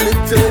 bounce on it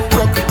till it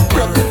broke.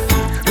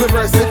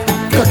 Reverse it,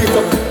 cock it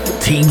up.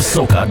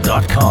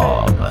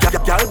 TeamSoca.com.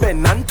 Y'all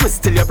bend and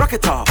twist till you break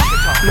it off.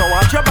 Now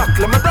watch your back,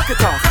 let me break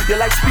it off. You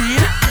like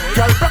speed?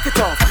 Y'all break it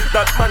off.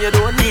 That man you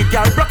don't need,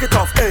 y'all break it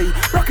off. Hey,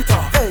 break it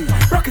off. Hey,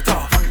 break it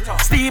off.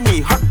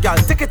 Steamy, hot, y'all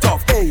take it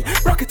off. Hey,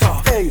 break it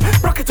off. Hey,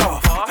 break it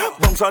off.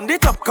 Bounce on the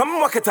top, come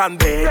walk it and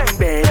bend.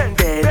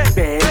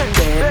 Hey,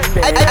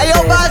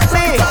 yo, boss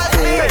me.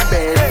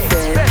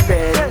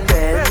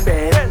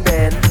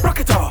 Bend. Break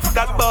it off.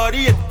 That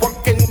body is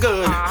working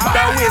good.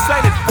 That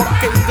waistline is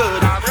working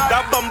good.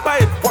 That bumper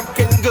is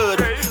working good.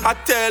 I'm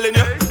telling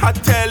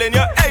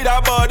you, hey,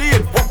 that body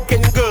is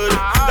working good.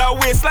 That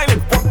waistline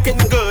is working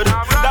good.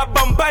 That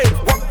bumper is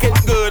working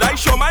good. I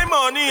show my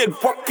money,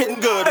 it's working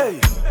good. Hey,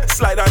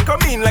 slide and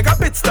come in like a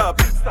pit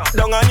stop.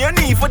 Down on your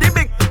knee for the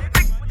big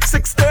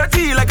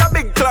 6:30 like a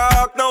big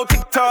clock. Now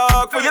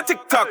tick-tock for your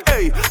tick-tock.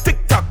 Hey,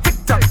 tick-tock,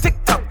 tick-tock,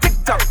 tick-tock,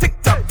 tick-tock,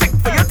 tick-tock, tick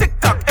for your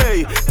tick-tock.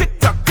 Hey,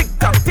 tick-tock,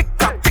 tick-tock,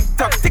 tick-tock,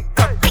 tick-tock,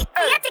 tick-tock.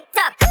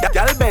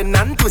 Y'all bend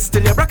and twist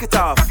till you break it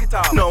off.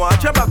 Now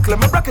watch your back, let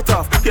me break it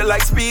off. You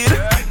like speed?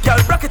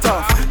 Y'all break it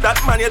off.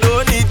 That man you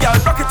don't need, y'all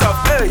break it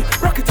off. Hey,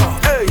 break it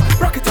off. Hey,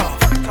 break it off.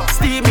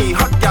 Steamy,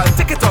 hot, y'all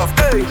take it off.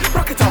 Hey,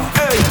 break it off.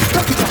 Hey,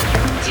 break it off.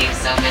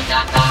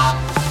 TeamSoca.com.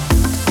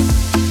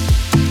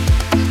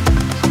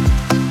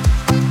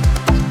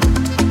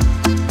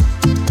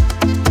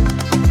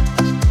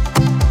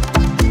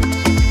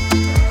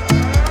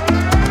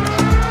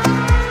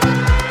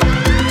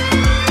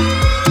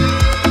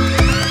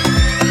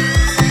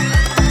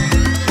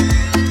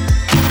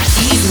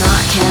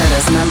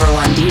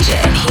 #1 DJ.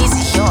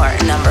 He's your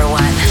number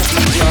one.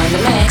 You're in the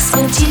mix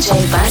with DJ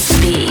Buzz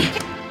B.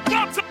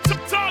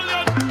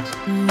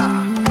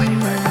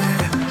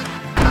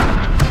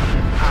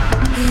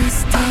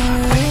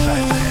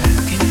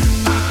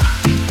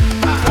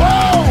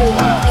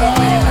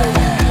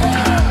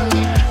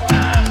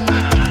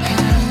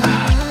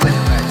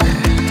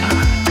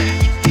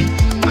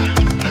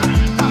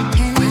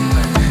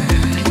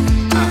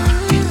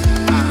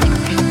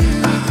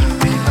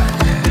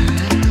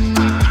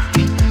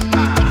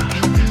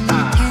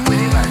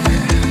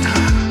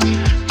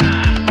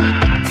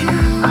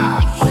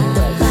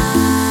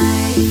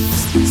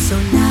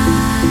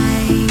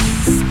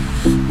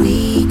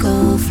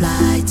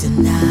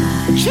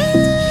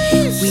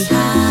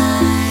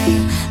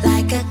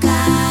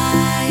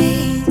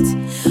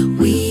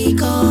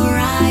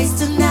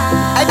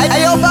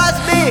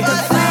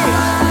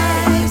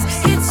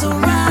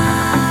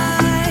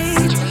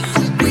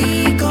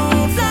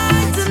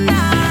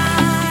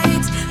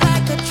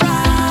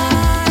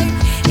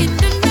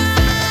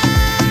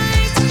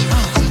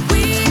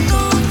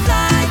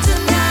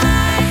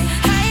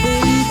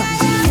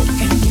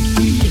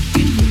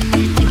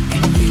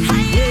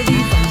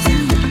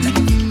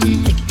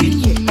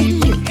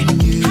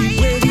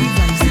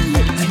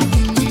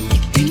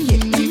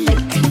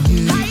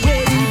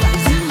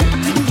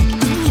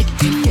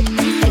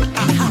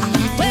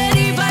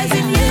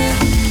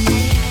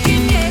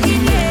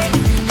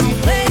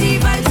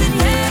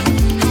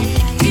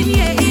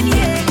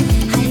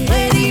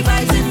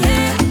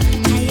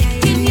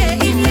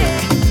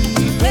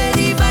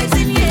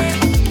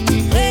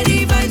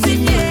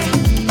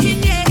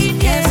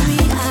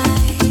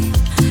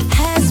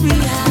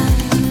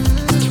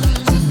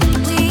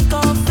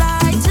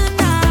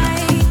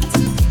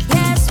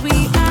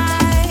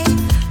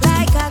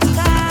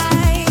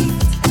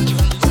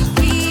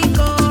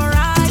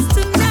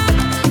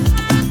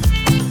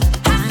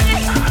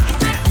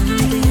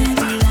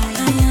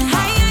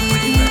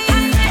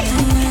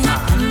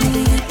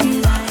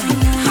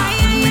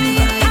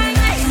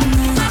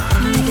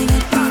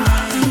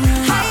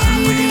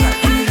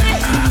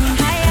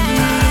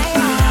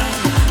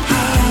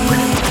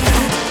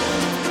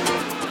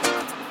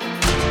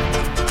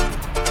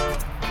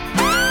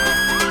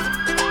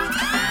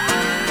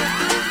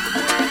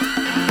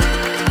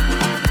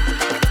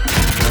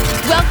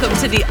 Welcome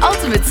to the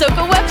Ultimate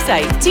Soca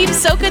website,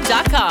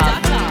 TeamSoca.com.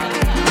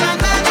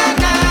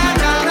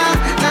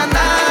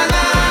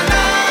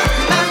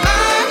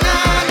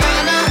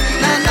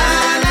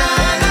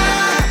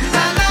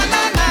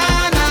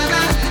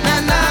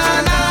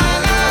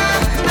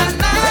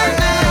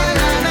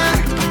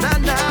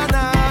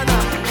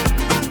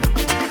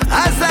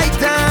 As I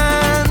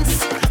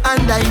dance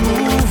and I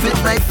move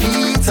with my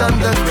feet on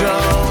the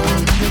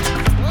ground,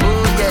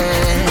 oh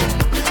yeah.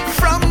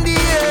 From the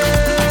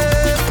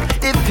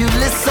earth, if you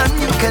listen,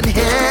 you can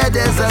hear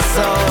there's a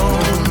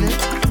sound,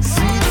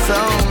 sweet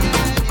sound.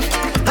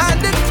 And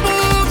it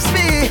moves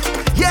me,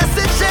 yes,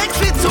 it shakes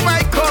me to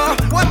my core.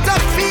 What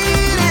I'm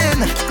feeling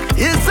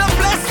is a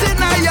blessing,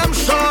 I am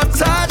sure.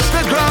 Touch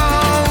the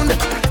ground,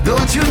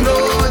 don't you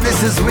know this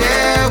is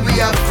where we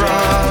are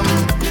from?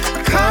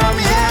 Come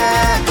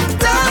here,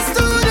 dance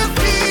to the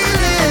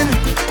feeling.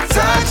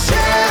 Touch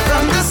it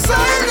from the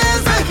soil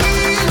is a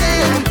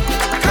healing.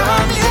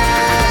 Come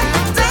here,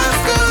 dance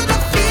to the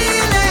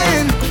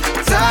feeling.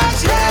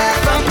 Touch it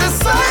from the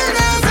soil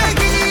is a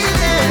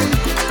healing.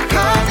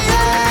 Come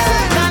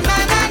here, na na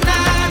na na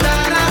na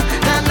na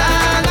na na na na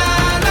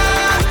na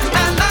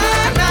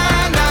na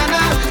na na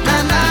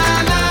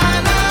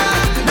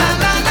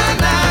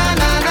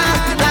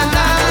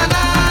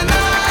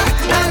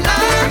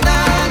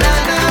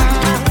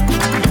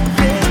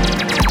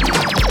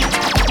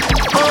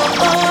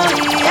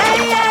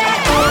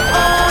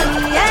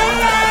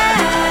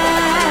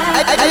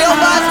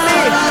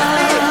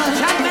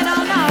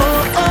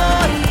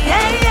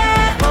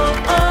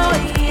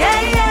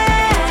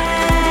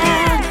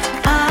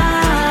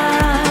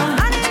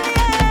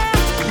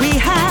We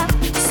have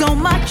so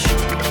much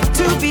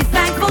to be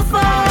thankful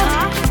for,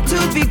 to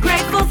be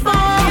grateful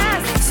for,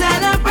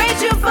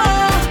 celebrate you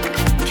for.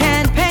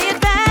 Can't pay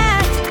it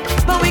back,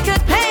 but we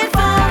could pay it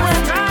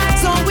forward.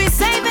 So we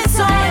save it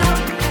soil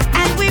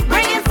and we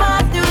bring it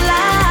forth new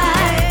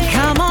life.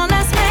 Come on,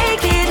 let's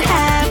make it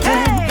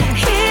happen.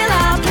 Heal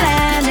our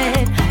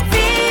planet,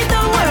 feed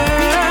the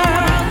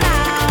world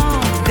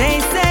now. They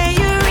say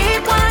you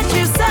reap what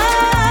you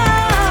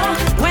sow.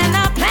 When I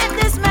plant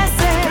this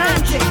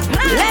message,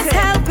 let's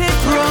help it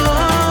grow.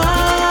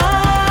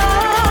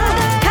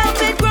 Help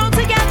it grow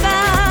together.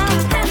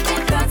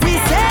 We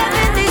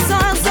saving the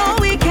soil so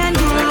we can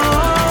grow.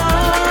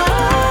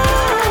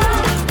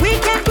 We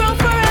can grow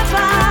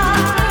forever.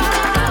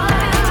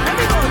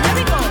 Let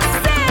me go.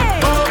 Say,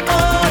 oh,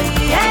 oh,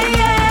 yeah,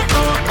 yeah.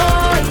 Oh,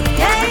 oh,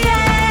 yeah,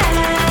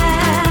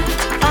 yeah.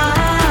 I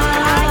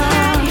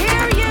can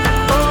hear you.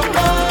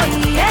 Oh, oh,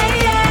 yeah,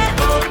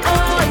 yeah. Oh,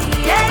 oh,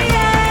 yeah,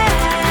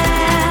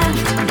 yeah.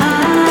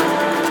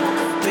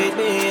 Meet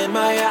me in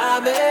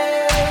Miami.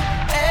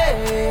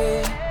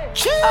 Hey.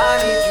 I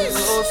need you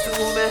close to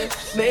me,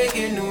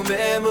 making new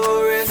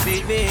memories.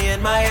 Meet me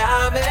in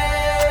Miami.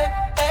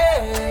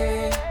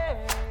 Hey.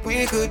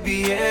 We could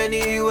be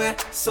anywhere,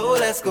 so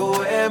let's go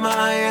where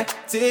my air.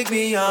 Take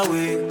me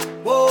away.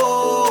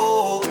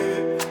 Whoa,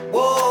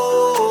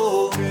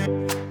 whoa,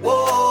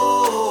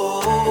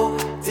 whoa.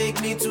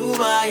 Take me to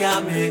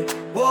Miami.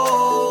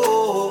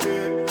 Whoa,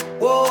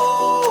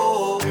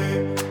 whoa,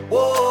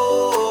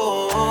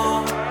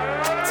 whoa.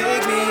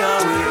 Take me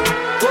away.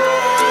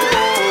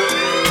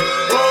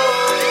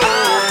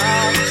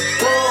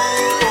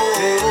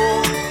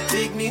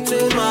 Take me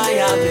to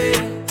Miami.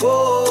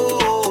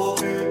 Whoa,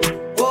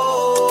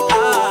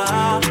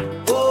 whoa,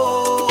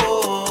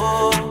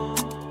 whoa.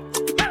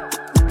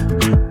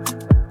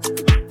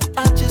 I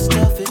just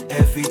love it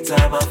every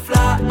time I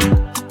fly.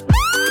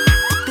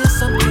 There's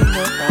something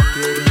about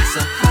getting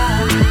so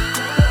high.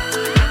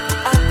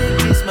 I think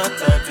it's my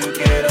time to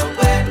get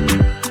away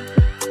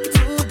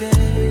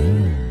today.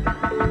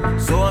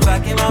 So I'm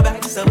back in my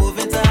bags, I'm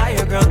moving to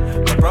higher ground.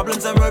 My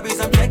problems and worries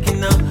I'm checking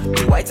now.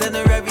 The whites and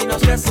the red, no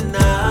stressing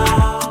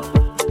now.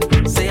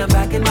 Say I'm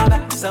back in my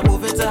bags, I'm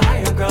moving to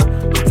higher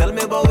ground. Tell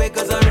me about it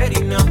cause I'm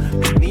ready now.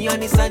 Me on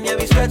the sun, yeah,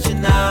 we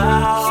stretching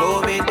now.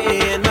 So meet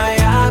me in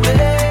Miami.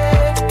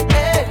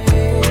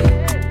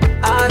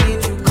 I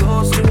need you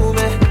close to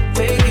me,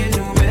 making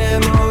new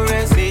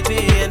memories. Meet me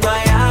in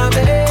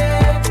Miami.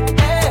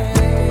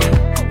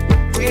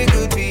 We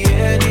could be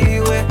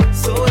anywhere,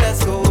 so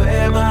let's go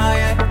where my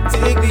air.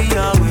 Take me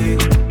away.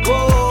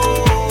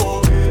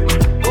 Whoa,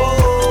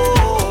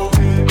 whoa,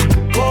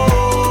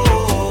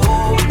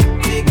 whoa.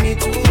 Take me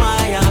to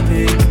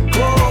Miami.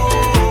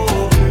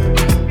 Whoa,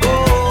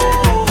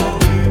 whoa,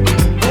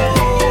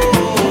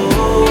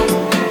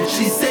 whoa.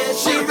 She said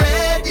she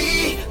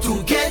ready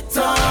to get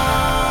on.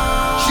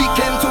 She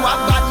came to her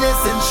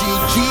badness and she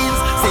jeans.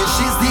 Say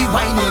she's the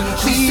whining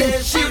queen. She said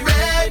she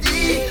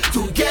ready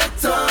to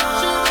get on.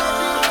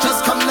 Just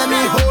come let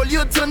me hold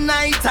you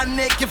tonight and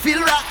make you feel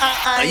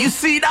right. You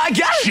see that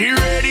girl? She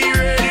ready,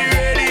 ready,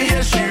 ready.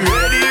 Yes, she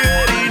ready,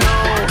 ready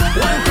now.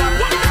 One clap,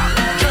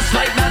 just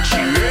like that.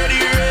 She ready,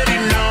 ready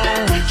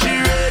now.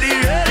 She ready,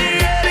 ready,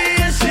 ready.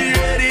 Yes, she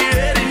ready,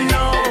 ready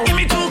now. Give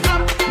me two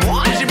clap.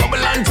 One, she bubble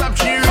on top.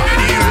 She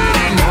ready,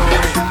 ready now.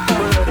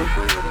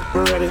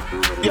 We're ready.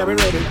 Yeah, we're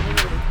ready.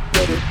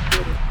 Ready.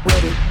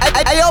 Ready.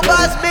 Hey, yo,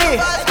 boss me.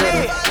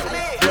 Ready.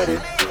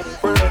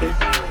 We're ready.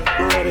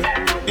 We're ready.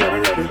 Yeah,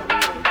 we're ready.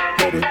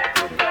 Ready.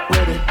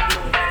 Ready.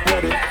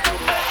 Ready.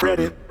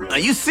 Ready.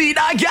 You see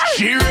that girl?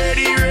 She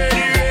ready,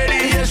 ready,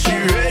 ready. Yes, she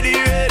ready,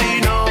 ready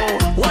now.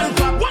 One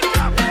clap,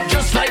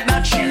 just like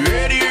that. She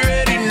ready,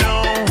 ready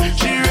now.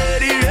 She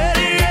ready,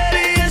 ready,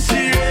 ready. Yes,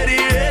 she ready,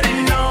 ready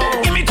now.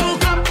 Give me two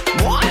clap.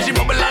 One, she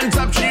bubble on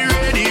top. She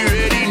ready,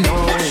 ready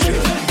now.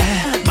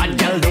 Bad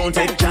girl, don't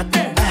take chat.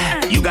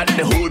 You got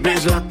the whole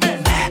biz locked.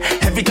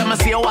 Every time I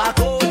see you walk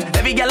out,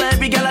 every girl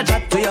I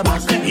chat to your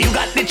back. You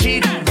got the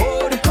cheat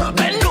code.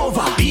 Bend over.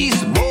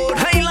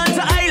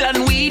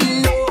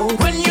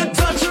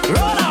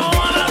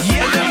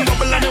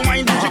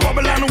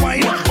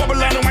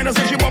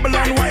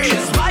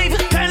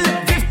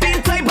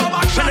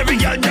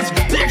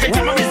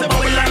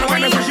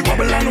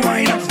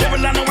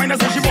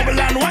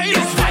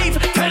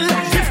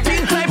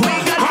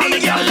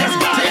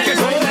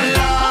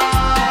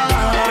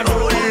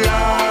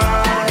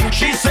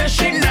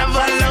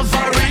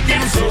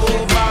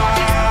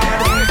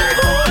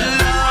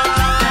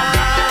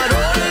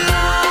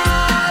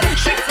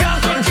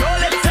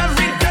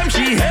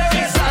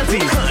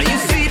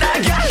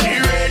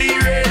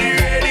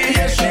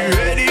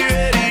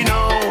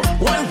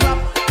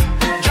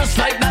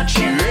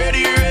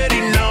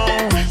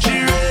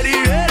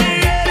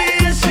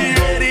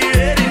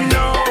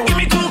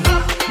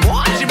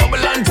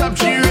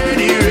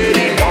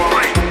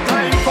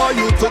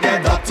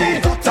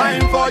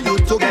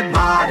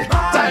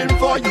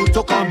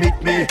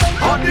 me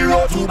on the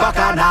road to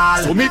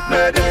Bacchanal. So meet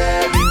me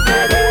there, meet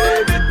me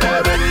there, meet me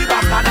where the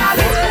Bacchanal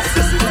is.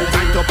 This is the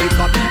time to pick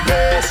up the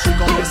pace.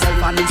 Shake up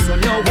yourself and loose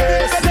on your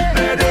waist. Meet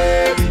me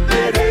there, meet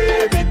me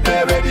there, meet me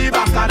where the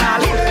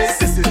Bacchanal is.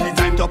 This is the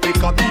time to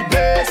pick up the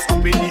pace.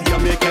 Up in the air,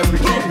 make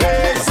everything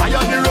bass. I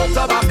on the road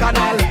to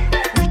Bacchanal.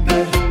 Meet me,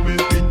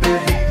 meet me,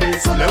 meet me.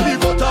 So let me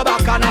go to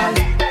Bacchanal.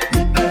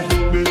 Meet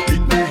me,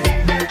 meet me.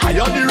 I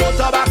on the road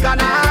to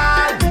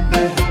Bacchanal.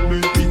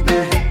 Meet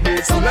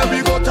me. So let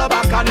me go to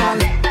Bacchanal.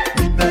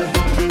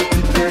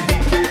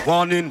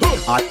 Warning,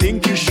 I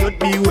think you should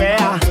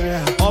beware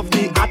of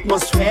the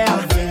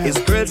atmosphere. It's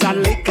girls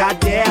and liquor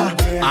there,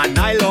 and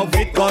I love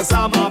it cause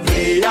I'm a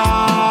player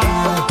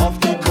of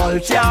the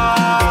culture.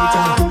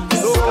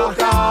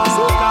 Soca,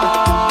 soca,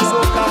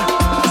 soca,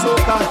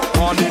 soca.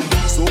 Warning,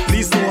 so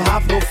please don't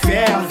have no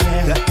fear.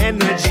 The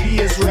energy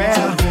is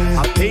rare.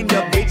 I paint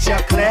the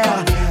picture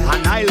clear,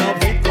 and I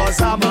love it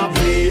cause I'm a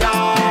player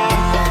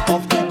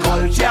of the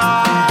culture.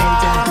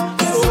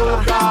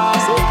 Soca,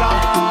 soca,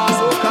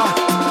 soca.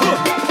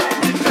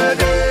 Meet me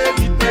there,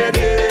 meet me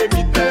there,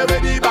 meet me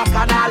where the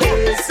Bacchanal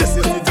is. This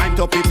is the time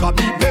to pick up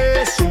the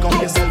pace. Shake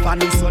up yourself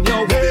and loose on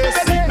your waist.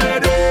 Meet me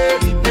there,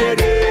 meet me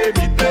there,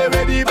 meet me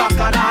where the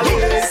Bacchanal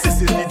is.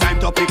 This is the time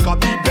to pick up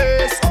the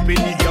pace. Up in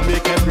the air,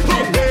 make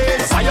everything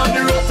bass. I on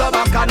the road to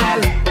Bacchanal.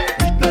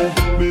 Meet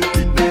me,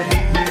 meet me.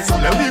 So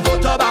let me go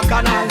to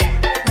Bacchanal.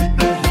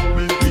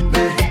 Meet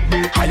me.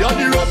 I on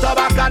the road to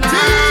Bacchanal.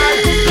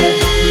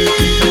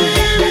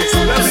 So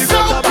let me go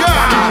to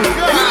Bacchanal.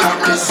 Let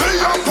me see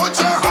you put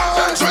your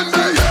hands in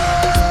the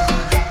air.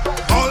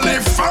 Only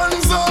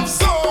fans of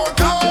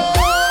soca.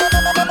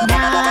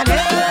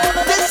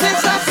 This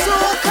is a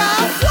soca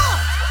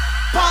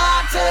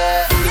party.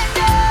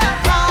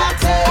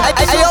 Party.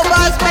 Hey, yo,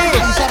 boss,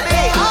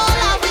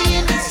 all of we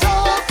in the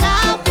soca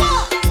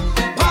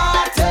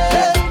party.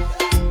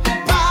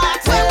 Party.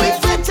 When we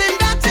fitting,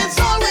 that is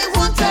all we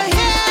want to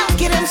hear.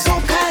 Get them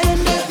soca in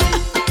there.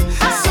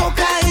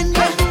 Soca in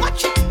there.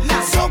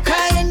 Soca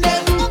in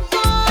there.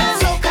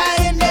 Soca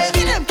in there.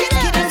 Get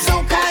them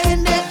soca in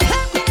there.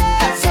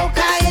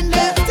 Soca in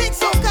there. Take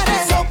soca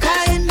there. Soca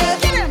in there.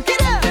 Get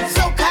them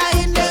soca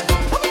in there.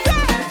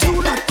 Do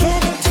not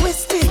get it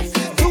twisted.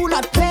 Do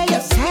not play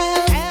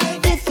yourself.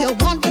 If you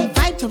want the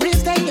vibe to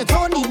raise, then you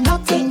don't need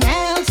nothing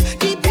else.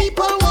 The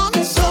people want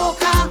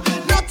soca,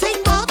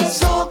 nothing but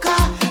soca.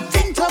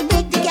 Thing to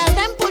make the girl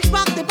them push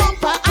back the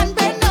bumper and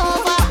bend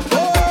over.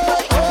 Oh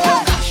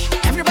gosh,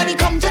 everybody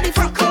come to the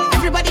front.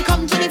 Everybody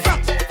come to the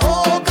front.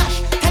 Oh gosh,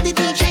 tell the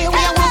DJ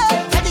where you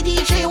want. Tell the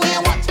DJ where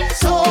you want.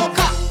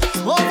 Soca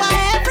over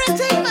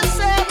everything we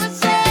say.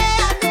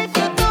 And if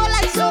you don't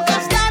like soca,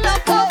 stand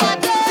up over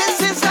there. This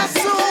is a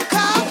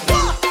soca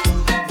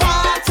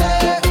party.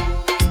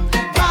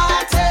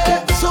 Party.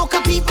 Soca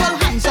people,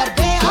 hands up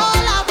there.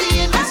 All of we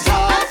in the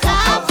soca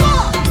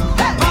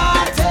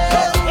party.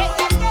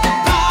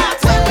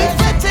 When we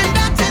fitting,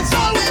 that is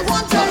all we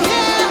want to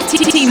hear.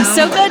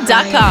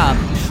 TeamSoca.com.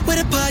 Where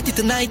the party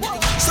tonight?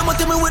 Someone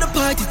tell me where the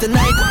party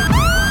tonight.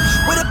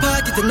 Where the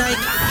party tonight?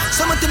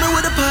 Someone tell me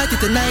where the party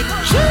tonight.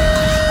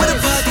 Where the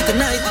party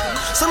tonight?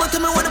 Someone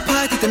tell me where the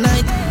party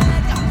tonight.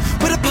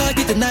 Where the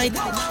party tonight?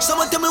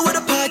 Someone tell me where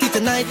the party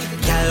tonight.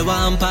 Y'all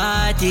want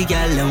party,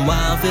 y'all and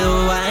want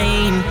feel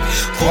wine.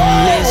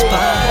 Come let's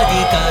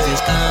party cause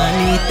it's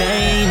carny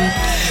time.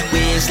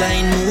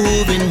 Waistline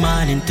moving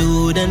morning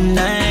to the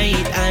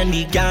night. And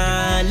the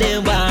y'all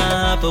and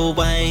want for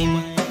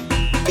wine.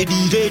 The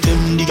DJ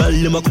them, the gal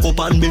them a cup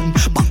and bend.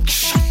 Back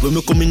shot when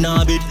me come in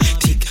a bed.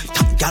 Tick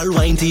tock, gal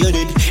wine till you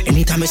dead.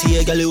 Anytime I see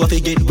a gal you have to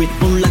get wet.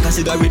 Burn like a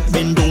cigarette,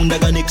 bend down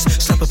like a next.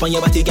 Slap up on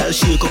your body, gal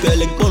shake up your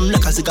leg. Burn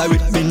like a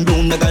cigarette, bend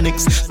down like a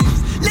next.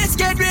 Let's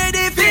get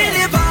ready for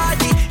the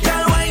party.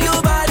 Gal wine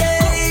your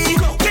body.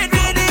 Get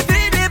ready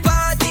for the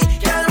party.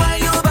 Gal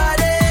wine your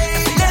body.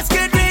 Let's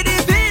get ready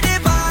for the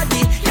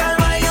party. Gal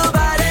wine your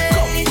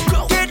body.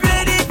 Get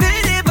ready for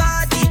the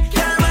party.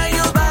 Gal wine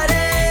your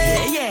body.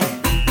 Yeah.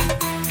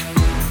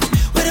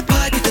 Where the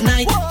party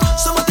tonight?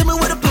 Someone tell me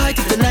where the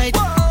party tonight.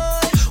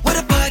 Where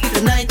the party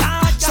tonight?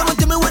 Someone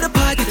tell me where the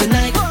party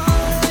tonight.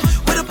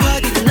 Where the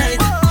party tonight?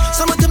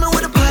 Someone tell me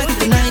where the party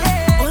tonight.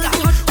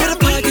 Where the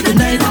party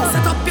tonight?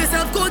 Set up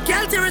yourself, go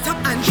girl, tear it up.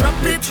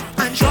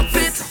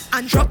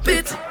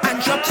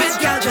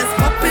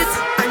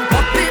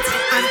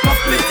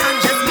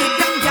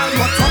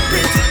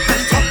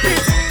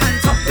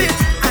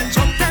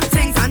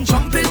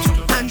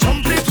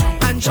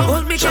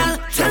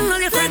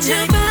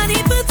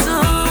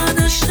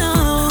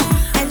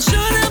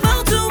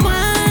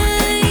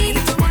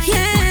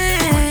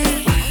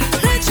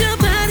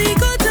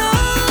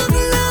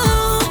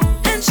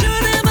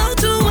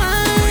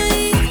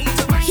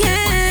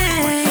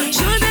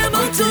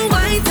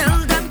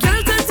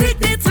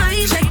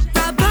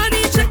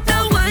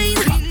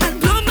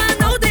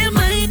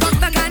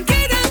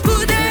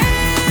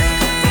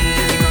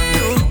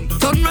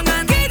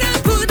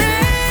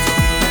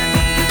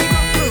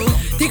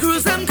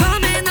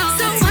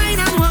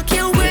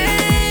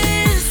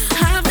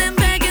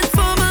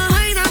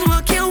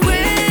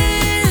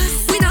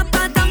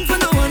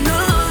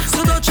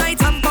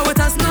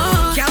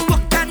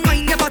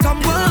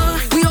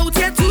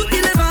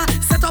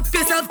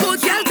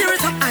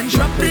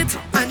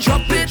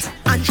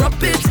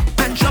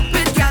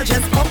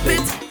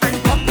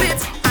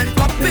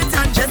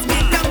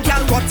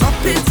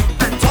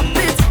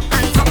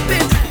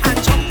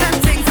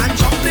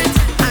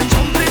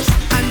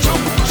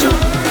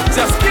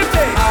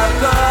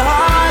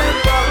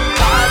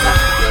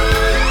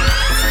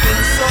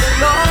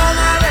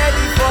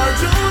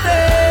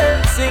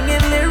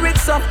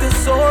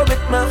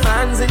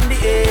 hands in the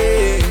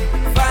air.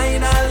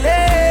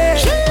 Finally,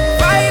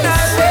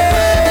 finally.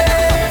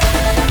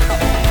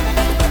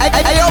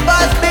 Hey, yo,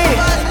 Buzz B.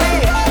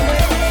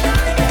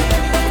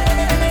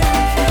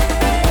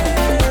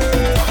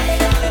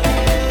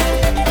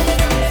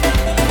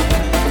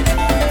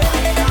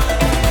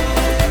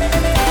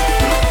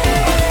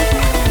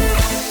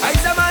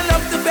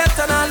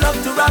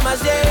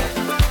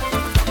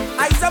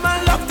 I's a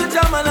man love to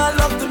jam and I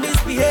love to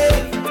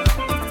misbehave.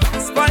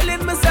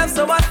 Spoiling myself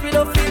so much we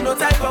don't feel no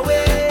type of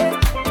way.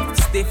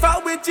 Stay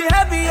far with your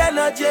heavy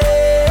energy.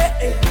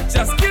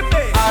 Just give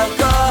me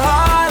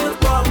alcohol,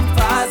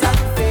 bumpers and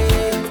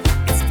fame.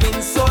 It's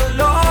been so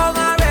long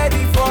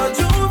already for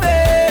Juve.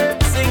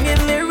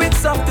 Singing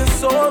lyrics of the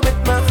soul with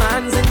my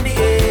hands in the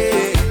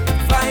air.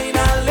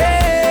 Finally,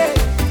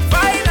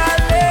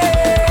 finally,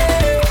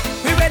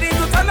 we ready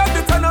to turn up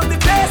the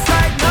place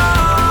right now.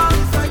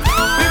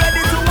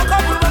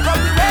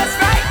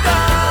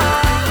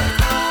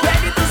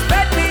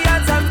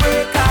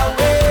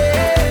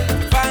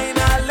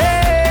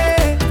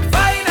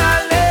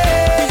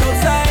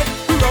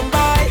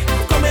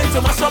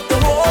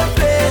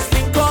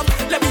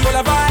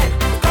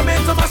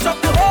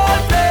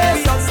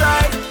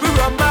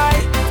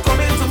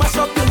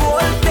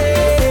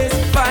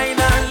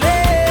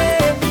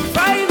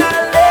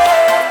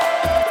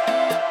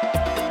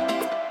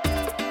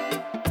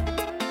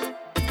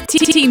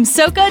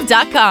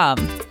 TeamSoca.com.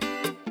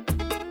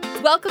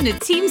 Welcome to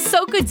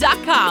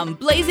TeamSoca.com,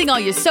 blazing all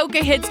your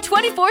soca hits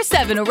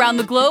 24/7 around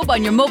the globe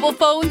on your mobile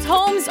phones,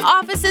 homes,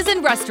 offices,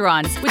 and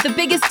restaurants with the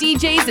biggest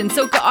DJs and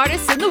soca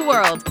artists in the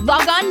world.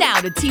 Log on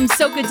now to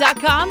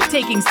TeamSoca.com,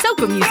 taking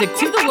soca music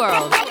to the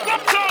world.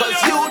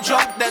 Cause you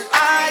drunk, then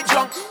I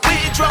drunk, we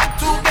drunk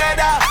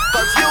together.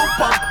 Cause you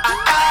pump and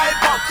I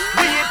pump,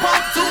 we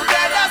pump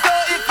together. So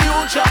if you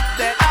jump,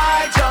 then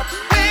I jump,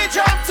 we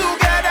jump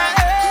together.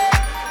 Hey,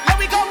 let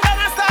me go down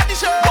and start the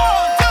show.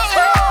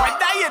 When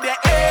I hear the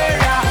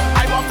area,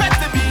 I want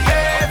better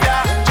behavior.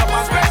 Jump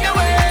and spread your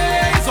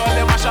wings, so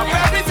they mash up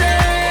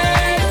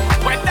everything.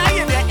 When I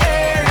hear the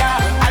area,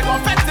 I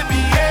want better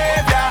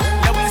behavior.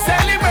 Let we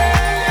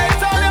celebrate,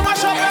 so they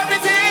mash up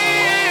everything.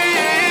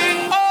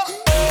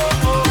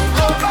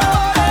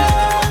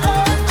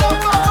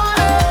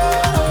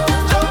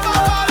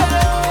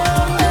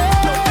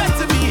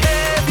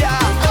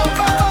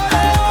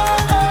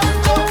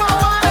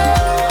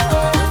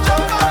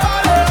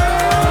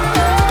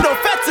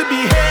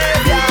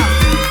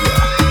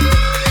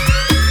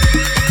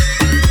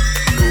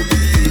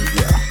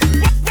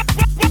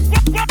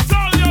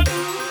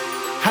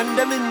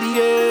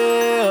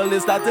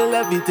 Start to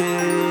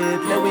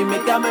levitate, let we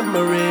make a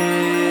memory.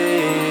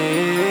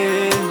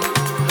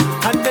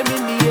 And them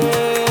in the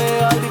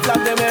air, all the flag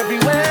them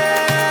everywhere.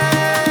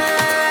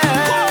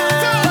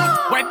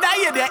 When I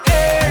hear the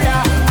area,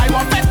 I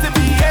want better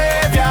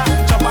behavior.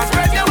 Jump and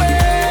spread your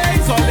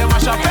wings, so they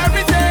mash up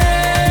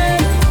everything.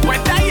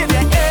 When I hear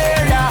the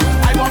area,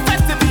 I want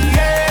better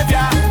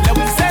behavior. Let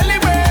we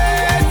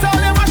celebrate, so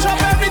they mash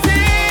up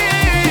everything.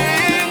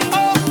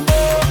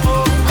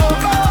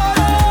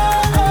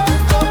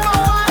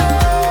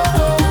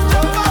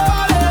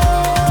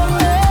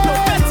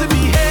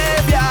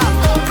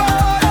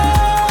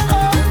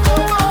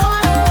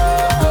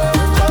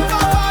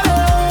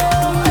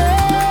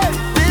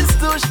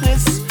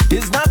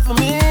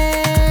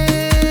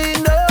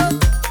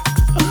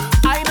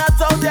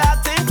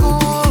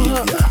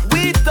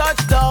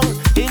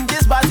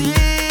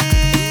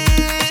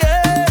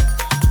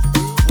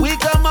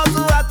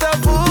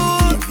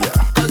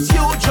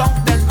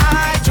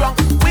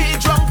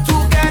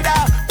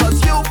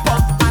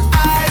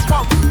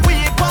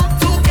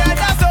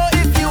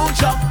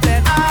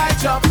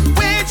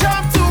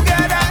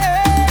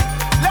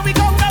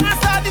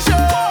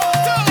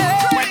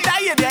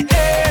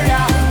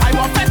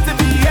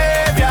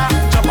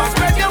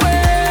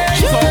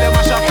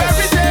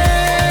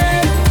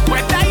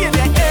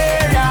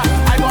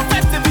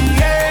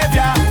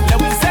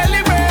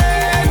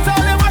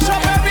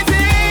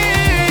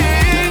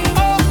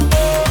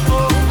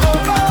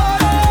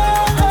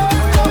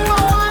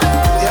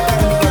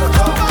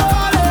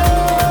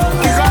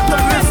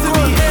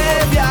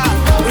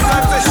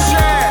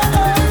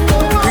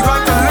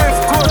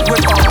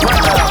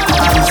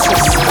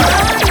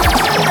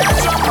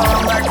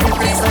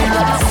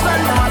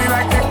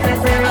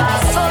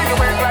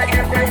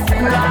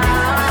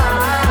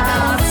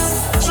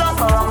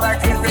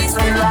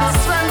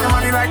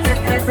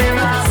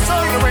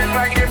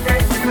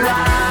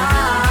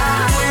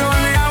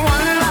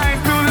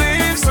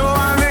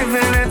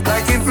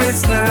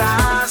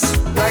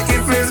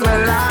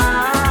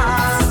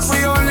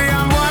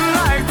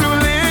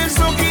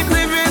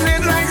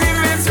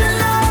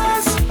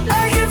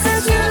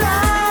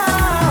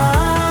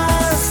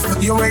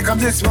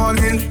 This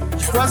morning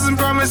wasn't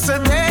promised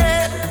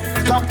today.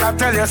 Doctor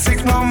tell you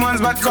 6 more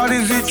months, but God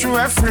is the true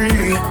and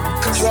free.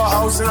 Your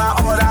house in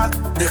order,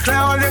 declare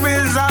all the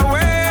bills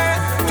away.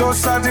 Those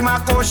salty my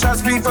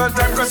cautious people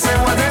that could say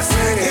what they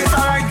say. If I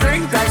like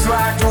drink, that's what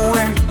I'm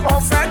doing. Oh,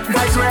 fat,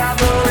 that's where I'm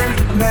going.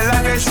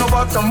 Melodies, nobody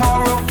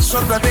tomorrow, so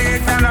today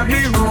cannot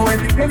be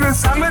ruined. If it's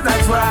summer,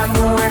 that's where I'm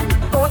going.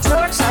 Go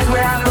church, that's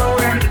where I'm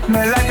going.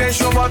 Me like a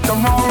show about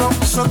tomorrow,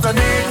 so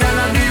today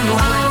cannot be ruined.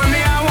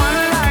 Only I want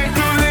a life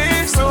to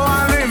live, so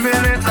I'm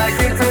living it like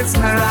if it's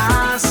my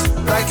last,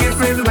 like if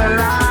it's my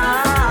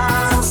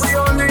last. We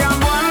only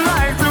have one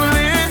life to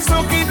live,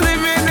 so keep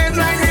living it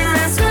like if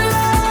it's my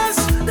last,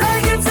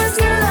 like if it's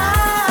your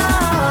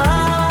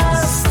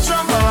last.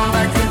 Jump around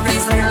like if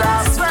it's my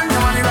last, spend the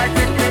money like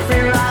if it's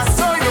my last,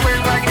 so you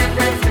win like if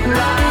it's my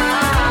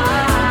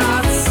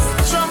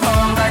last. Jump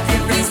around like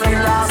if it's my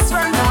last,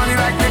 spend the money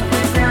like if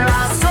it's my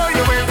last, so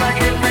you win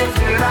like if it's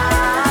my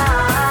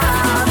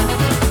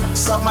last.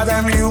 Some of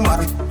them human,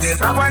 they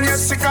love when you're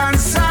sick and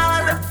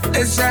sad.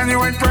 It's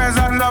genuine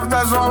present love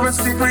does always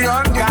keep me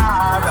on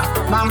guard.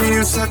 Mommy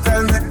used to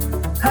tell me,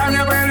 have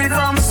your belly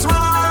from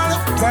small.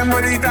 Them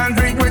would eat and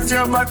drink with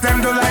you, but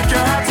them do like your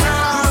hot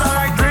sauce. I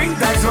like drink,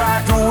 that's where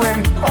I'm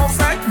doing. Oh,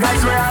 fat,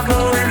 that's where I'm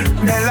going.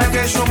 They like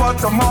a show about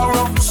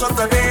tomorrow, so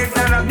today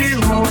cannot be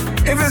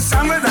ruined. If it's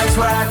summer, that's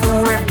where I'm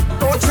doing.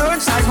 Go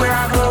church, that's where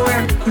I'm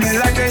going. They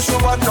like a show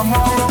about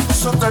tomorrow,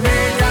 so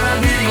today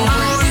cannot be ruined.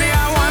 Only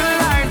I want a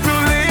life to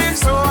live,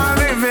 so I'm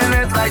living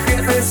it like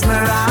if it's my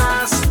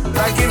last.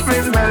 Like if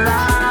it's my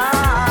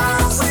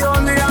last. We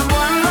only have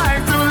one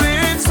life to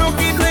live, so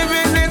keep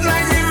living it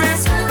like if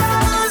it's my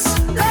last.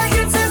 Like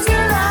if it's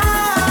your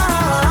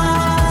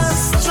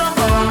last. Jump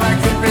on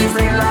like if it's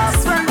my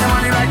last. Spend the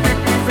money like if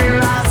it's my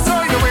last. So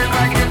you win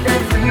like if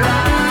it's my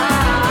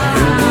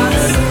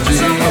last.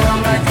 Jump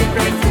on like if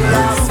it's my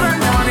last.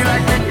 Spend the money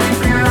like if it's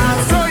my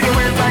last. So you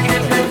win like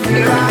if it's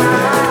my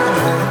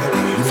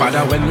last.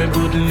 Father, when my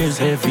burden is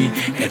heavy,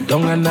 head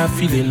down and I'm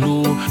feeling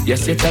low.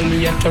 Yes, you tell me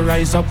you have to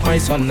rise up, my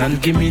son, and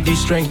give me the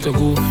strength to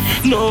go.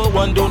 No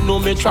one don't know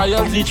me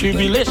trials, the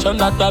tribulation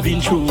that I've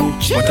been through.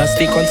 But I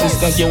stay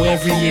consistent, you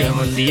every year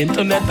on the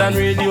internet and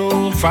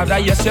radio. Father,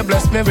 yes, you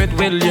bless me with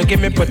will. You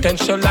give me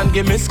potential and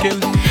give me skill.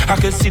 I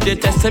can see the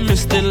test in me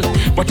still,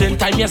 but in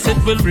time, yes, it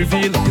will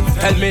reveal.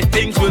 Tell me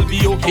things will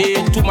be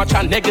okay. Too much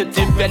of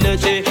negative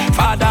energy.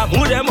 Father,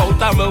 move them out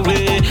of my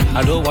way.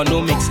 I don't want no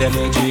mixed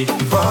energy.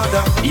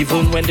 Father,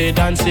 even when they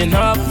dancing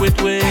up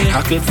with way,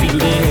 I could feel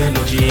the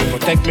energy.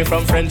 Protect me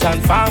from friends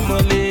and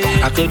family,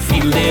 I could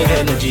feel the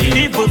energy.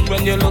 Even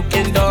when you're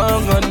looking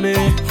down on me,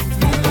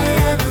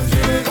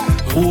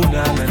 oh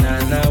na na na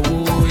na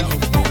oh.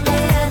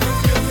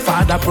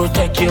 Father,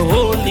 protect your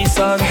holy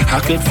son, I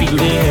could feel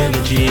the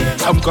energy.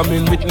 Some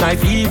coming with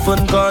knife,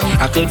 even gun,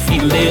 I could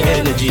feel the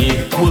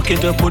energy. Working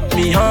to put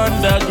me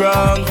on the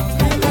ground,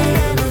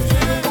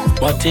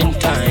 but in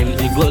time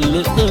they go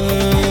look.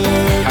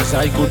 As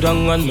I go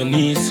down on my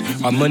knees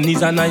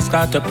and I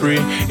start to pray.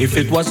 If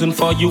it wasn't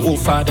for you, oh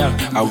Father,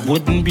 I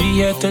wouldn't be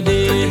here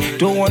today.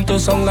 Don't want to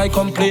sound like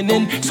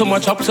complaining, so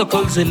much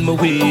obstacles in my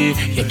way.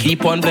 You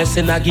keep on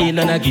blessing again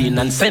and again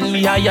and send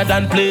me higher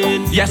than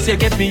plane. Yes, you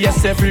give me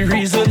yes every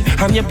reason,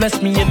 and you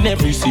bless me in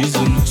every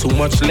season. So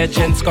much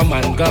legends come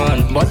and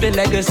gone, but the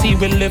legacy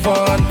will live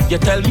on. You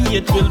tell me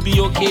it will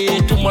be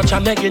okay, too much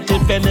of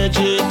negative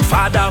energy.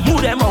 Father,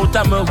 move them out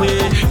of my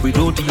way. We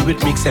don't deal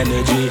with mixed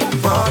energy.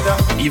 Father,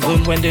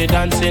 even when they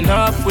dancing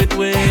up with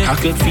way, I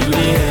could feel the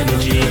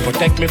energy.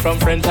 Protect me from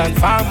friends and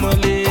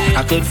family,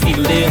 I could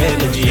feel the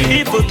energy.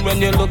 Even when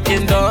you're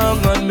looking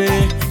down on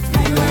me,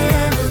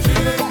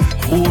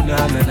 oh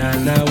na na na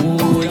na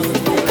oh.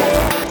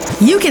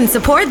 You can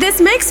support this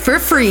mix for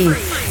free.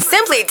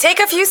 Simply take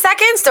a few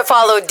seconds to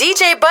follow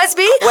DJ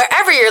Busby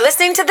wherever you're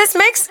listening to this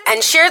mix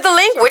and share the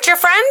link with your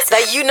friends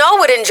that you know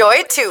would enjoy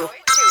it too.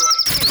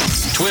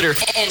 Twitter,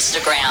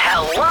 Instagram.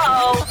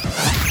 Hello.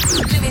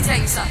 Let me tell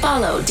you something.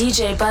 Follow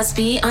DJ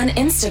Busby on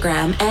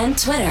Instagram and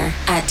Twitter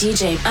at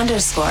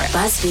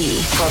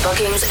DJ_Busby. For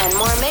bookings and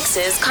more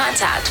mixes,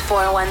 contact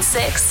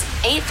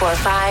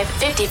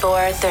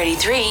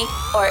 416-845-5433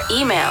 or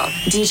email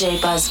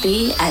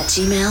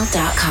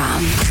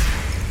djbusby@gmail.com.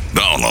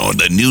 Download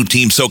the new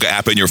Team Soca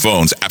app in your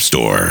phone's app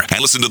store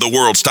and listen to the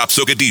world's top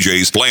Soca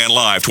DJs playing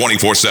live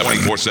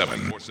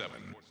 24/7.